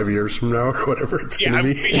 5 years from now, or whatever it's going to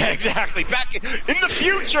be. Yeah, exactly. Back in the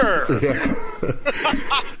future. Yeah.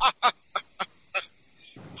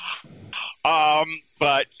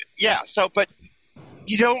 But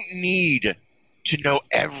you don't need to know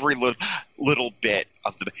every little bit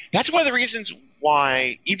of the. That's one of the reasons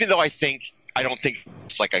why, even though I don't think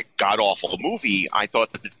it's like a god-awful movie, I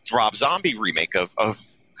thought that the Rob Zombie remake of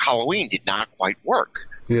Halloween did not quite work.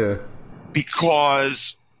 Yeah.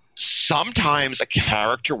 Because sometimes a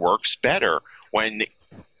character works better when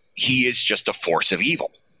he is just a force of evil.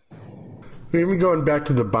 Even going back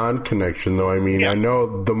to the Bond connection, though, I mean, I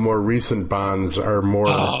know the more recent Bonds are more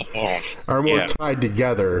tied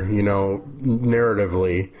together, you know,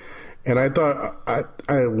 narratively. And I thought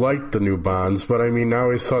I liked the new Bonds, but I mean, I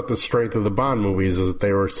always thought the strength of the Bond movies is that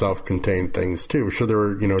they were self-contained things too. Sure, there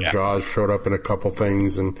were, you know, Jaws showed up in a couple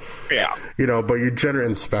things, and you know, but you General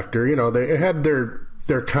Inspector, you know, they had their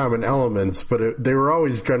common elements, but they were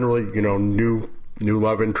always generally, you know, new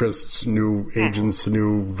love interests, new agents,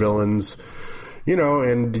 new villains, you know,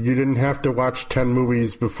 and you didn't have to watch 10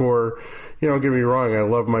 movies before. You know, don't get me wrong, I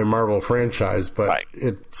love my Marvel franchise, but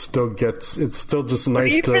it's still just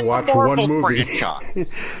nice to watch one movie.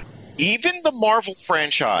 Even the Marvel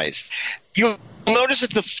franchise, you'll notice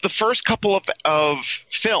that the first couple of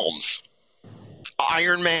films,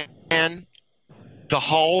 Iron Man, the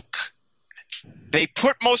Hulk, they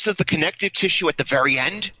put most of the connective tissue at the very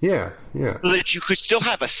end. Yeah. So that you could still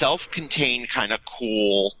have a self-contained kind of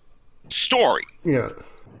cool story. Yeah.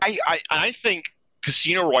 I think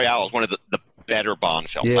Casino Royale is one of the better Bond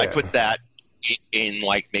films. Yeah. I put that in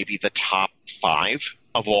like maybe the top 5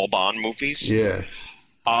 of all Bond movies. Yeah.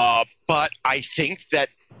 But I think that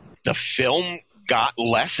the film got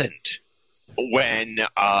lessened when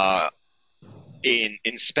in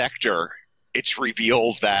Inspector it's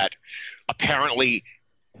revealed that apparently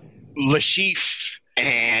Le Chiffre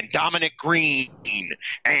and Dominic Green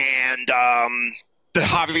and the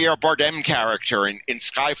Javier Bardem character in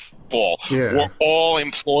Skyfall were all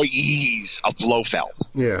employees of Blofeld.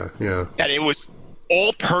 Yeah. That it was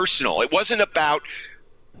all personal. It wasn't about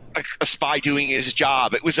a spy doing his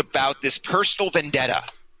job. It was about this personal vendetta.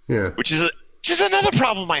 Yeah. Which is another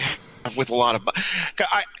problem I have with a lot of.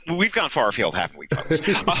 We've gone far afield, haven't we, folks?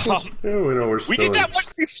 We know we did that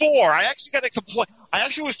once before. I actually got a complaint. I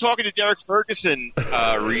actually was talking to Derek Ferguson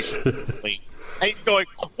recently. And he's going,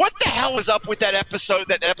 what the hell was up with that episode of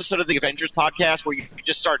the Avengers podcast where you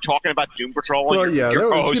just start talking about Doom Patrol? Well,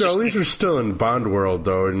 these are still in Bond world,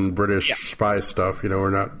 though, in British spy stuff. You know, we're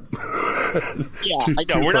not. I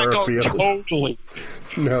know. We're not going totally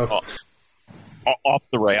off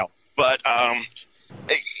the rails. But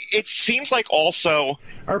it seems like also.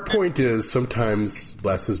 Our point is sometimes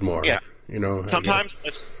less is more. Yeah. You know, sometimes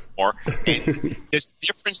less is more. And there's a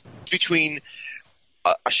difference between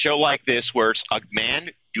a show like this where it's a man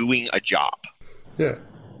doing a job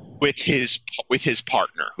with his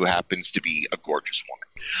partner who happens to be a gorgeous woman,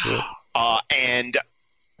 and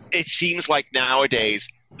it seems like nowadays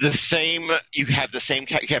you have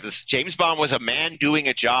this. James Bond was a man doing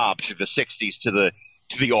a job through the 60s to the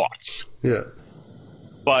aughts,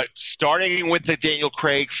 but starting with the Daniel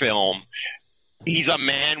Craig film, he's a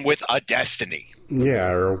man with a destiny,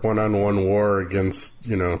 or a one-on-one war against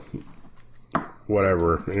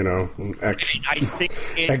whatever,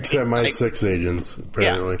 XMI6 agents,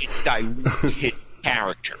 apparently. Yeah, it dilutes his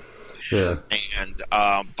character. Yeah. And,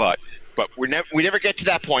 but we never get to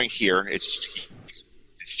that point here. It's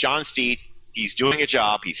John Steed. He's doing a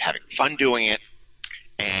job. He's having fun doing it.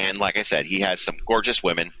 And like I said, he has some gorgeous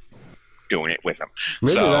women doing it with him.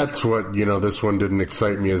 Maybe that's what, this one didn't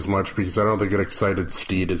excite me as much, because I don't think it excited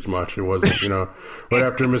Steed as much. It wasn't, but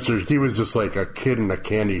after he was just like a kid in a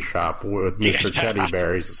candy shop with Mr. Teddy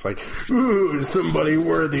Bear. He's just like, ooh, somebody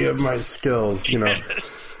worthy of my skills, I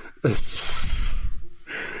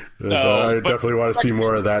definitely want to see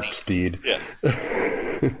more of that Steed. Yes.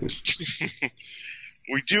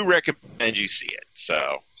 We do recommend you see it,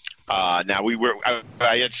 so... now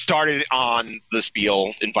I had started on the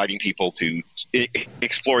spiel inviting people to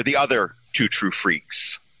explore the other Two True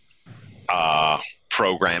Freaks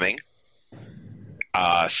programming.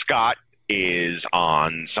 Scott is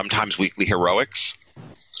on Sometimes Weekly Heroics,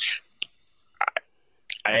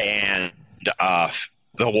 and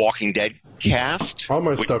the Walking Dead cast. All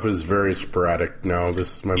my stuff is very sporadic now.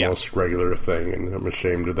 This is my most regular thing, and I'm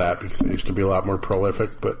ashamed of that because I used to be a lot more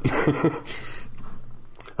prolific, but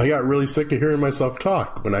I got really sick of hearing myself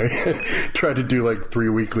talk when I tried to do like 3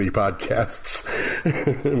 weekly podcasts.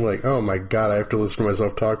 I'm like, oh my God, I have to listen to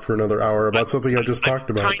myself talk for another hour about something I just talked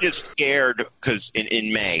about. I'm kind of scared because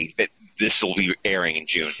in May, that this will be airing in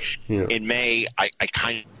June. Yeah. In May, I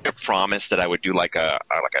kind of promised that I would do like a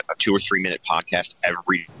 2 or 3 minute podcast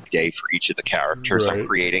every day for each of the characters I'm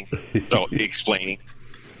creating. So explaining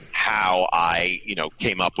how I,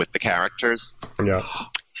 came up with the characters. Yeah.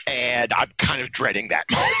 And I'm kind of dreading that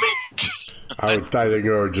moment. I think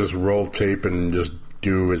I would just roll tape and just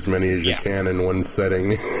do as many as you can in one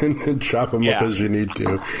setting and chop them up as you need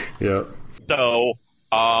to. Yeah. So,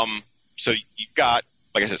 so you've got,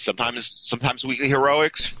 like I said, sometimes Weekly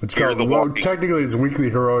Heroics. It's called, technically it's Weekly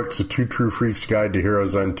Heroics, A Two True Freaks Guide to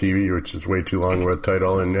Heroes on TV, which is way too long of a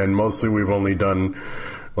title, and mostly we've only done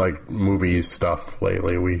like movie stuff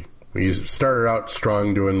lately. We started out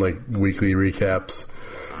strong doing like weekly recaps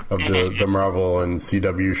of the Marvel and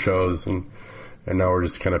CW shows, and now we're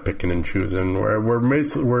just kind of picking and choosing.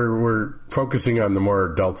 We're focusing on the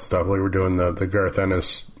more adult stuff, like we're doing the Garth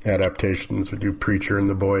Ennis adaptations. We do Preacher and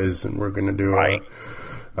The Boys, and we're going to do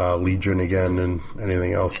Legion again, and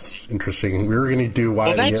anything else interesting. We were going to do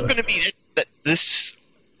Well, that's going to be this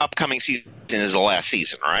upcoming season is the last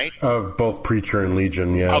season, right? Of both Preacher and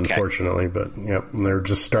Legion, unfortunately. But they're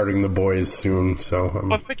just starting The Boys soon.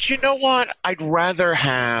 So, but you know what? I'd rather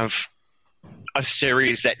have a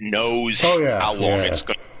series that knows how long it's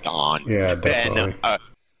going to be on than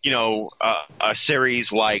a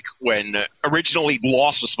series like when originally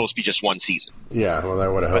Lost was supposed to be just one season. Yeah, well,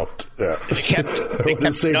 that would have helped. Yeah. That would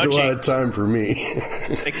have saved a lot of time for me.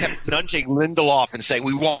 They kept nudging Lindelof and saying,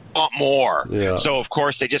 we want more. Yeah. So, of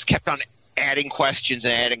course, they just kept on adding questions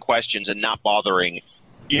and not bothering.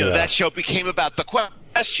 That show became about the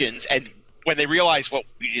questions, and when they realized, well,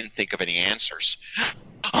 we didn't think of any answers.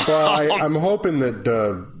 Well, I'm hoping that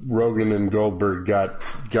Rogen and Goldberg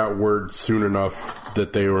got word soon enough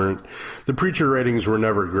that they weren't. The Preacher ratings were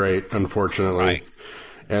never great, unfortunately, right.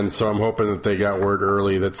 And so I'm hoping that they got word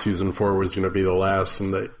early that season 4 was going to be the last,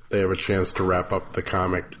 and that they have a chance to wrap up the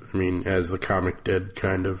comic. I mean, as the comic did,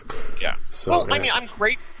 kind of. Yeah. So, I mean, I'm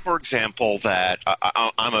great. For example, that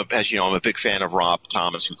I'm a big fan of Rob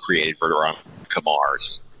Thomas, who created Veronica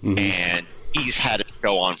Mars, and he's had a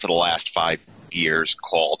show on for the last 5 years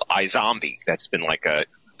called iZombie. That's been like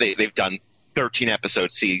they've done 13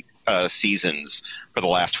 episode seasons for the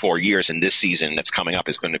last 4 years, and this season that's coming up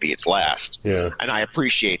is going to be its last. Yeah. And I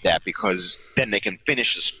appreciate that because then they can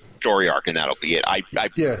finish the story arc and that'll be it. I'd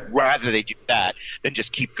rather they do that than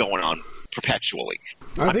just keep going on perpetually.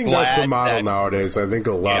 I think that's the model nowadays. I think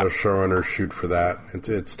a lot of showrunners shoot for that.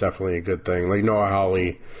 It's definitely a good thing. Like Noah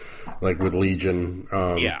Hawley, like with Legion,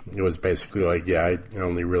 it was basically like, I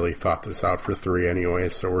only really thought this out for 3 anyway,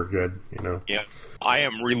 so we're good, Yeah. I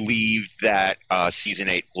am relieved that season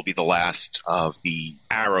 8 will be the last of the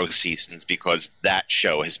Arrow seasons because that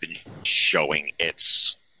show has been showing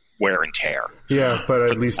its wear and tear. Yeah, but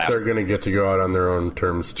at least they're going to get to go out on their own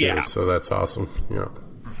terms too, so that's awesome. Yeah.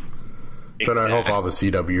 But I hope all the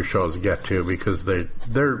CW shows get to, because there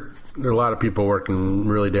are a lot of people working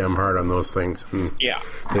really damn hard on those things. And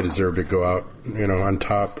they deserve to go out, on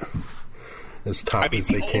top as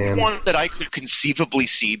they can. The only one that I could conceivably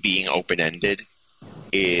see being open-ended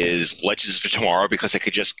is Legends of Tomorrow, because they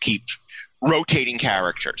could just keep rotating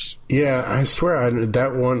characters. Yeah, I swear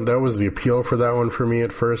that was the appeal for that one for me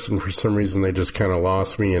at first, and for some reason they just kind of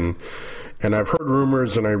lost me. And I've heard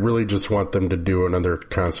rumors, and I really just want them to do another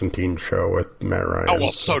Constantine show with Matt Ryan. Oh,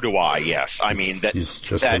 well, so do I, yes. I mean, he's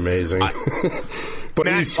just amazing. But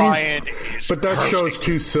Matt Ryan is but that show's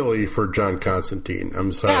too silly for John Constantine.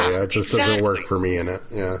 I'm sorry. That just doesn't work for me in it.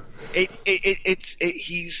 Yeah. It's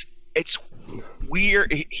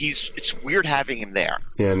weird. It's weird having him there.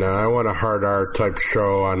 Yeah, no, I want a hard R type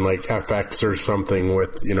show on like FX or something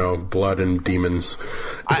with blood and demons.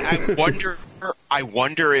 I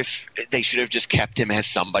wonder if they should have just kept him as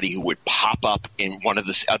somebody who would pop up in one of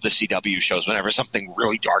the other CW shows whenever something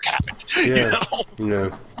really dark happened. Yeah, yeah.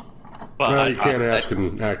 Well, you can't ask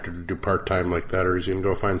an actor to do part-time like that, or he's going to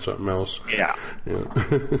go find something else. Yeah.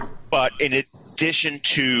 But in addition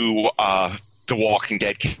to The Walking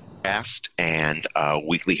Dead cast and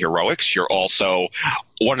Weekly Heroics, you're also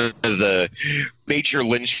one of the major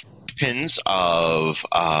linchpins of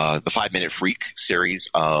the 5 Minute Freak series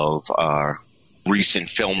of recent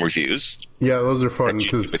film reviews. Yeah, those are fun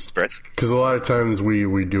because a lot of times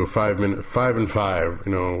we do a 5 minute 5 and 5.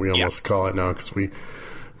 We almost call it now because we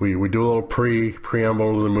we do a little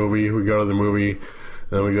preamble to the movie. We go to the movie,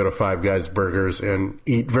 then we go to Five Guys Burgers and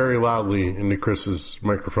eat very loudly into Chris's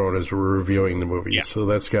microphone as we're reviewing the movie. Yeah. So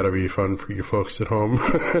that's got to be fun for you folks at home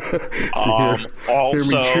to hear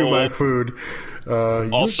me chew my food.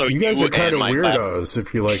 You guys are kind of weirdos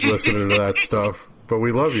if you like listening to that stuff, but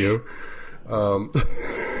we love you.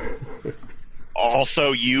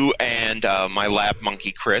 Also, you and my lab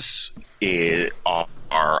monkey Chris are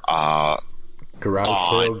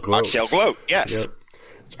Garage Sale Gloat. Yes. Yep.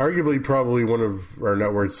 It's arguably probably one of our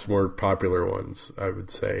network's more popular ones, I would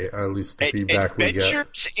say. At least the feedback we get.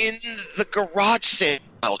 Adventures in the garage sale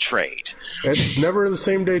trade. It's never the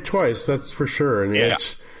same day twice, that's for sure. And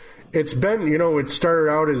it's been, it started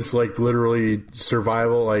out as like literally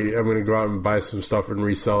survival. I'm going to go out and buy some stuff and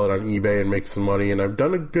resell it on eBay and make some money. And I've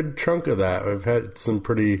done a good chunk of that. I've had some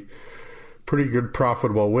pretty good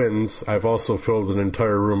profitable wins. I've also filled an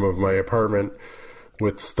entire room of my apartment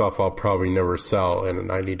with stuff I'll probably never sell,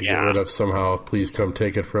 and I need to get rid of somehow. Please come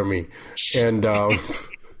take it from me. And but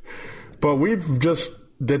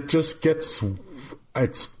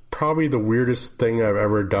it's probably the weirdest thing I've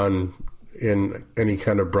ever done in any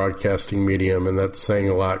kind of broadcasting medium, and that's saying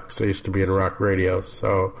a lot because I used to be in rock radio.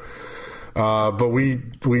 So, but we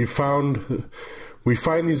find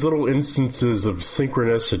these little instances of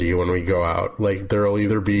synchronicity when we go out. Like there'll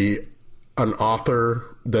either be an author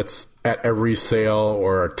that's at every sale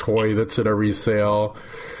or a toy that's at every sale.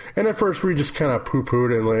 And at first we just kind of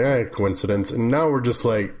poo-pooed and like, coincidence. And now we're just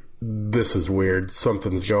like, this is weird.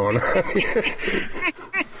 Something's going on.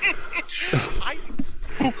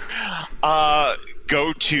 I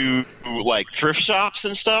go to like thrift shops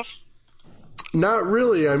and stuff. Not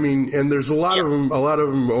really. I mean, and there's a lot of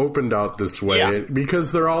them opened out this way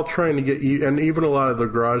because they're all trying to get, and even a lot of the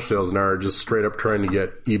garage sales now are just straight up trying to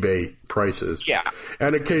get eBay prices. Yeah.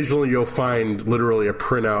 And occasionally you'll find literally a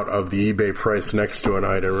printout of the eBay price next to an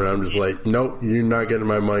item, and I'm just like, nope, you're not getting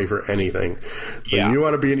my money for anything. When you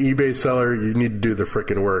want to be an eBay seller, you need to do the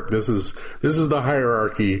freaking work. This is the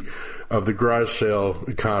hierarchy of the garage sale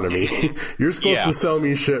economy. You're supposed to sell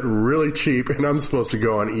me shit really cheap, and I'm supposed to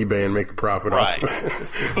go on eBay and make a profit off it.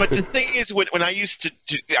 But the thing is, when I used to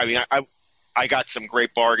do, I got some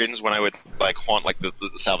great bargains when I would like haunt like the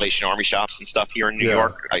Salvation Army shops and stuff here in New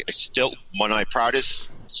York. I still, one of my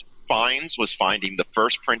proudest finds was finding the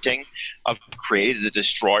first printing of Created the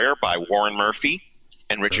Destroyer by Warren Murphy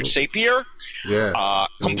and Richard Sapir. Yeah.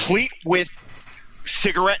 Complete with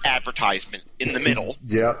cigarette advertisement in the middle.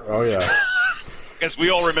 Yeah. Oh, yeah. Because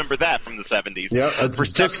we all remember that from the 70s. Yeah,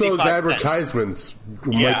 just those advertisements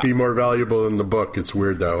might be more valuable than the book. It's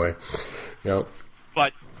weird that way. Yeah.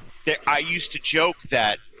 But I used to joke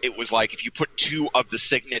that it was like if you put two of the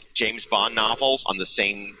Signet James Bond novels on the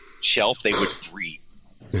same shelf, they would breed.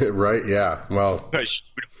 Right, yeah. Well, because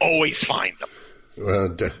you would always find them.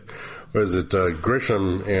 What is it?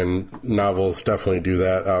 Grisham and novels definitely do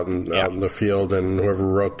that out in the field, and whoever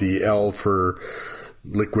wrote the L for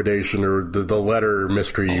Liquidation or the letter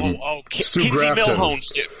mystery, Sue Kinsey Grafton.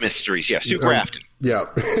 Millhone's mysteries, Sue Grafton. Yeah.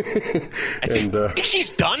 And I think she's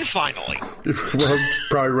done finally. Well,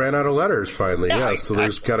 probably ran out of letters finally. So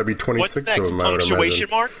there's got to be 26 of them. Punctuation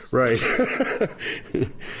marks? Right.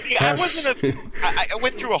 I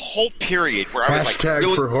went through a whole period where I was like,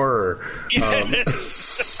 hashtag for horror.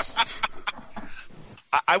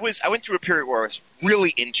 I went through a period where I was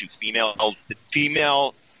really into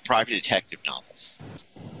female private detective novels,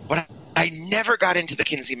 but I never got into the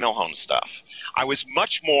Kinsey Millhone stuff. I was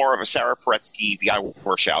much more of a Sarah Paretsky, V.I.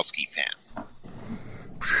 Warshawski fan.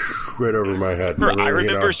 Right over my head. I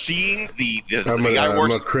remember seeing the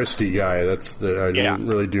I'm a Christie guy. I didn't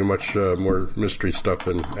really do much more mystery stuff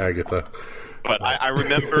than Agatha. But I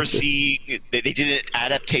remember seeing they did an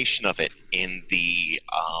adaptation of it in the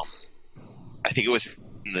I think it was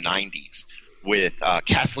in the 90s with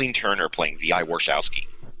Kathleen Turner playing V.I. Warshawski.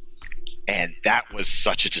 And that was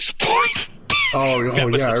such a disappointment. I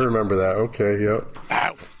remember that. Okay, yep.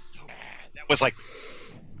 That was like,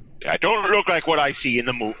 I don't look like what I see in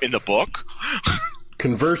the book.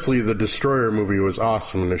 Conversely, the Destroyer movie was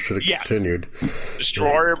awesome, and it should have continued.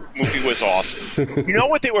 Destroyer movie was awesome. You know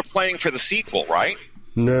what they were planning for the sequel, right?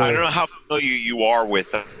 No. I don't know how familiar you are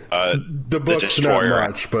with the book's not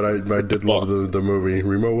much, but I did love the movie.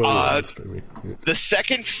 Remote The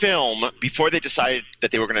second film, before they decided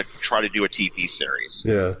that they were going to try to do a TV series,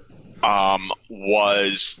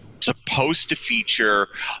 was supposed to feature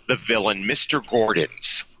the villain Mr.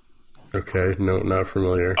 Gordons. Okay, no, not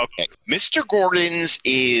familiar. Okay, Mr. Gordons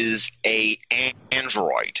is an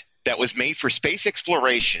android that was made for space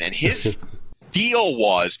exploration, and his deal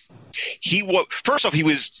was first off, he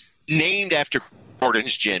was named after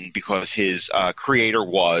Jordan's gin because his creator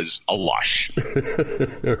was a lush.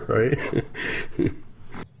 Right.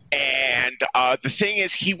 And the thing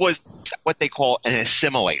is, he was what they call an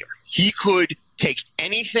assimilator. He could take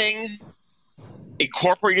anything,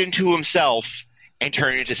 incorporate it into himself, and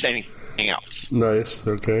turn it into anything else. Nice.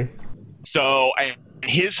 Okay. So, and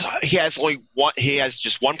he has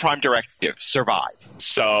just one prime directive: survive.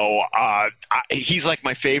 So he's like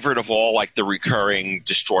my favorite of all, like the recurring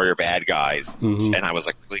Destroyer bad guys. Mm-hmm. And I was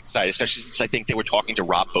like really excited, especially since I think they were talking to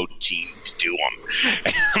Rob Bottin to do them.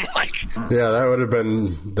 And I'm like, yeah, that would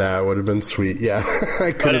have been sweet. Yeah,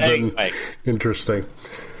 it could have been interesting.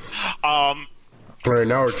 All right,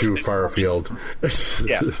 now we're too far afield.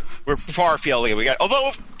 Yeah, we're far afield.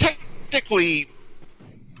 Although technically,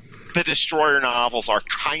 the Destroyer novels are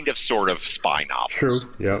kind of sort of spy novels. True.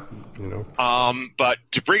 Yeah. But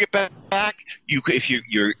to bring it back, if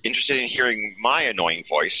you're interested in hearing my annoying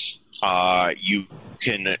voice, you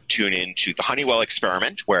can tune into the Honeywell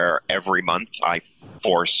Experiment, where every month I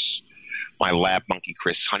force my lab monkey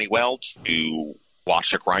Chris Honeywell to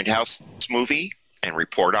watch a Grindhouse movie and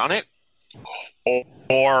report on it.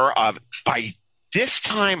 Or by this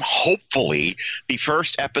time, hopefully, the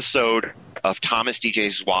first episode of Thomas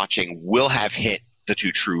DJ's Watching will have hit the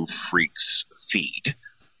Two True Freaks feed,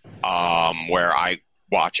 where I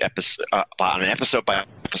watch on an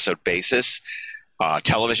episode-by-episode basis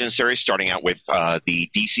television series, starting out with the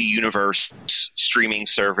DC Universe streaming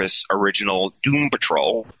service original Doom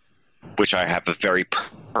Patrol, which I have a very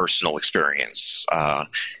personal experience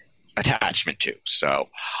attachment to. So,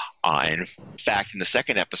 in fact, in the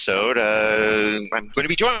second episode, I'm going to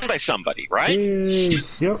be joined by somebody, right?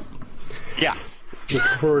 Yep. Yeah. Look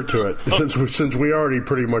forward to it. Since we already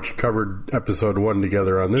pretty much covered episode 1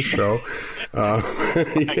 together on this show,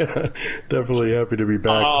 yeah, definitely happy to be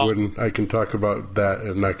back when I can talk about that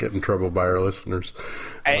and not get in trouble by our listeners.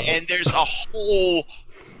 And there's a whole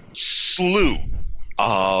slew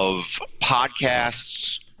of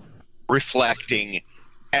podcasts reflecting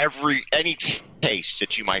any taste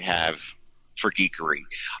that you might have for geekery.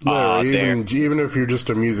 No, even if you're just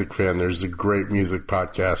a music fan, there's a great music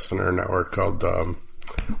podcast on our network called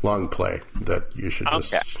Long Play that you should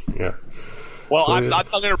just yeah. Well, so, I'm going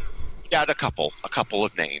to add a couple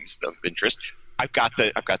of names of interest. I've got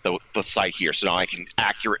the site here, so now I can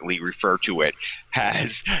accurately refer to it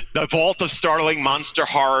as the Vault of Startling Monster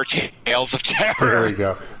Horror Tales of Terror. There we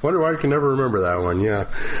go. Wonder why I can never remember that one. Yeah.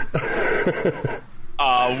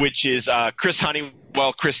 Which is Chris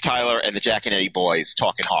Honeywell, Chris Tyler, and the Jack and Eddie Boys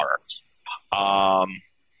talking horror.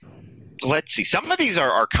 Let's see. Some of these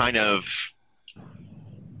are kind of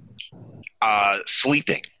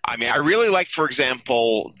sleeping. I mean, I really like, for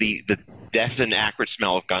example, the Death and Acrid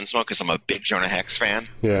Smell of Gunsmoke, because I'm a big Jonah Hex fan.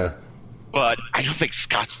 Yeah. But I don't think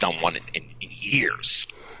Scott's done one in years.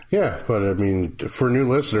 Yeah, but I mean, for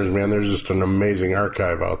new listeners, man, there's just an amazing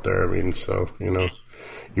archive out there. I mean, so,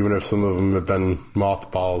 even if some of them have been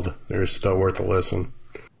mothballed, they're still worth a listen.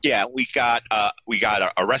 Yeah, we got a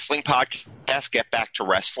wrestling podcast, Get Back to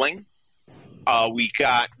Wrestling. We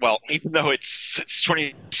got, even though it's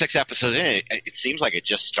 26 episodes in, it seems like it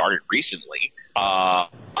just started recently.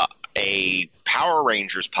 A Power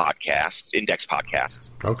Rangers podcast, Index podcast,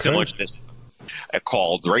 similar to this,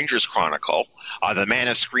 called The Rangers Chronicle. The Man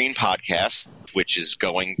of Screen podcast, which is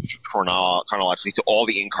going chronologically to all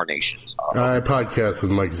the incarnations. I podcast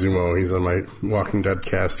with Mike Zumo. He's on my Walking Dead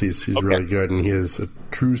cast. He's really good, and he is a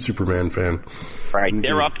true Superman fan. Right.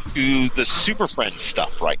 They're up to the Super Friends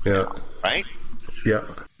stuff right now, right? Yeah.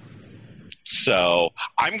 So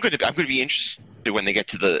I'm going to be interested when they get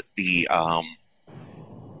to the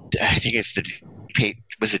I think it's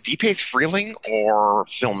was it DP Freeling or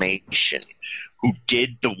Filmation who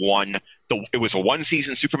did it was a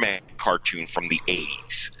one-season Superman cartoon from the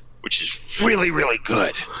 80s, which is really, really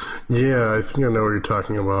good. Yeah, I think I know what you're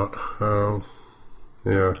talking about.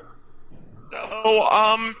 Yeah.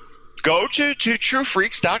 So, go to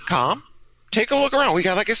truefreaks.com. Take a look around. We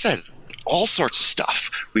got, like I said, all sorts of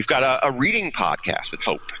stuff. We've got a reading podcast with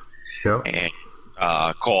Hope. Yeah. And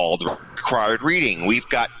called Required Reading. We've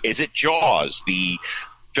got Is It Jaws, the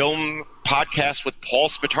film podcast with Paul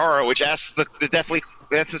Spataro, which asks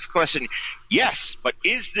that's this question. Yes, but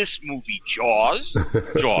is this movie Jaws,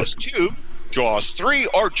 Jaws 2, Jaws 3,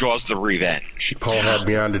 or Jaws the Revenge? Paul had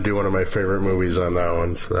me on to do one of my favorite movies on that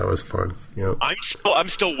one, so that was fun. Yep. I'm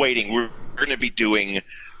still waiting. We're going to be doing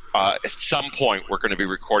at some point. We're going to be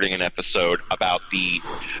recording an episode about the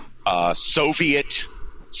Soviet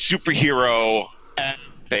superhero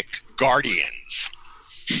epic Guardians.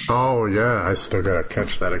 Oh yeah, I still gotta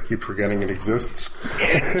catch that. I keep forgetting it exists.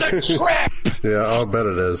 It's a trip. Yeah, I'll bet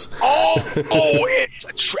it is.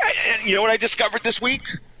 It's you know what I discovered this week?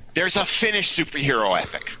 There's a Finnish superhero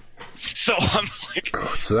epic. So I'm like,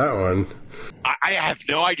 what's that one? I have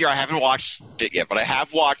no idea. I haven't watched it yet, but I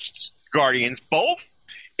have watched Guardians, both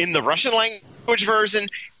in the Russian language version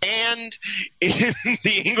and in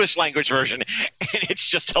the English language version, and it's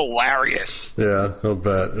just hilarious. Yeah, I'll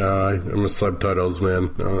bet. I'm a subtitles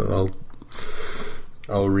man.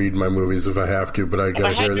 I'll read my movies if I have to, but I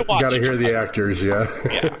gotta hear the actors. Yeah.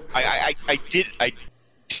 Yeah, I did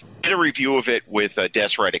a review of it with Des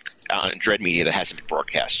Reddick on Dread Media that hasn't been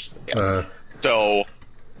broadcast yet. So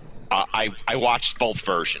I watched both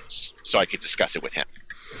versions so I could discuss it with him.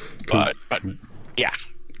 Cool.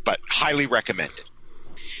 But highly recommended.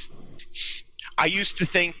 I used to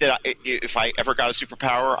think that if I ever got a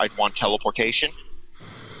superpower, I'd want teleportation,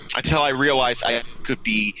 until I realized I could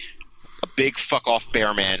be a big fuck-off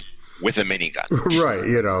bear man with a minigun. Right,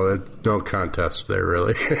 no contest there,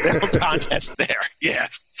 really. No contest there,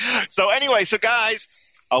 yes. So anyway, guys,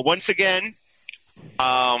 once again,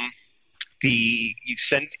 you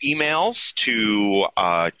send emails to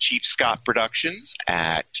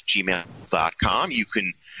cheapscottproductions@gmail.com. You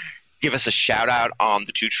can give us a shout-out on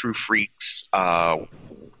the Two True Freaks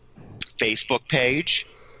Facebook page.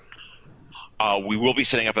 We will be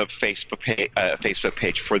setting up a Facebook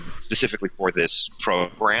page specifically for this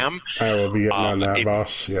program. I will be getting on that,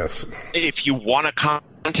 boss. Yes. If you want to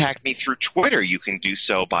contact me through Twitter, you can do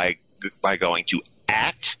so by going to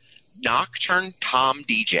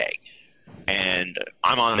 @NocturneTomDJ, and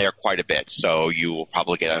I'm on there quite a bit, so you will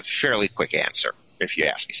probably get a fairly quick answer if you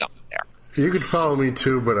ask me something there. You could follow me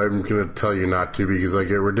too, but I'm going to tell you not to because I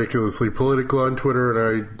get ridiculously political on Twitter,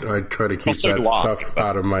 and I try to keep that stuff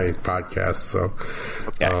out of my podcast. So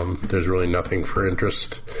there's really nothing for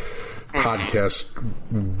interest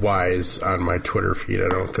podcast-wise on my Twitter feed, I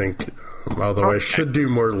don't think. Although I should do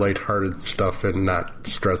more lighthearted stuff and not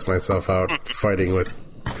stress myself out fighting with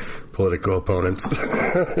political opponents.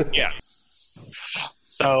 Yeah.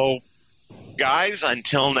 So, guys,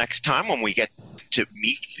 until next time when we get to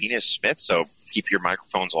meet Venus Smith, so keep your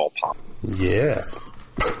microphones all popped. Yeah.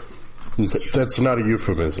 That's not a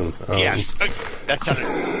euphemism. Yes. That sounded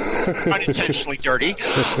unintentionally dirty.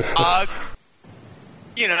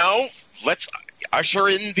 Let's usher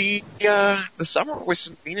in the summer with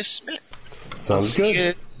some Venus Smith. Sounds good. See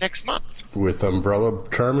you next month. With Umbrella,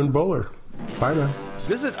 Charm, and Bowler. Bye now.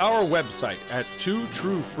 Visit our website at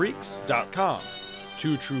twotruefreaks.com.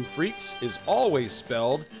 Two True Freaks is always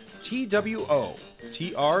spelled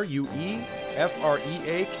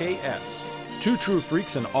TWOTRUEFREAKS. Two True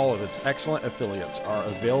Freaks and all of its excellent affiliates are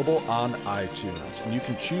available on iTunes, and you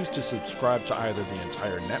can choose to subscribe to either the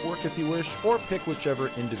entire network if you wish, or pick whichever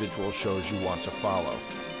individual shows you want to follow.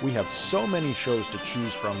 We have so many shows to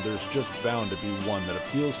choose from, there's just bound to be one that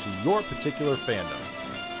appeals to your particular fandom.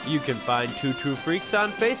 You can find Two True Freaks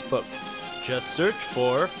on Facebook. Just search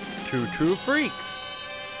for Two True Freaks.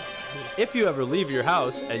 If you ever leave your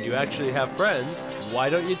house and you actually have friends, why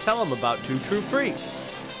don't you tell them about Two True Freaks?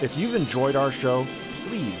 If you've enjoyed our show,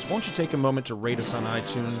 please won't you take a moment to rate us on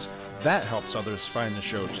iTunes? That helps others find the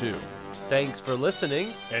show too. Thanks for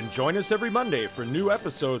listening, and join us every Monday for new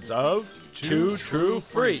episodes of Two True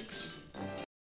Freaks.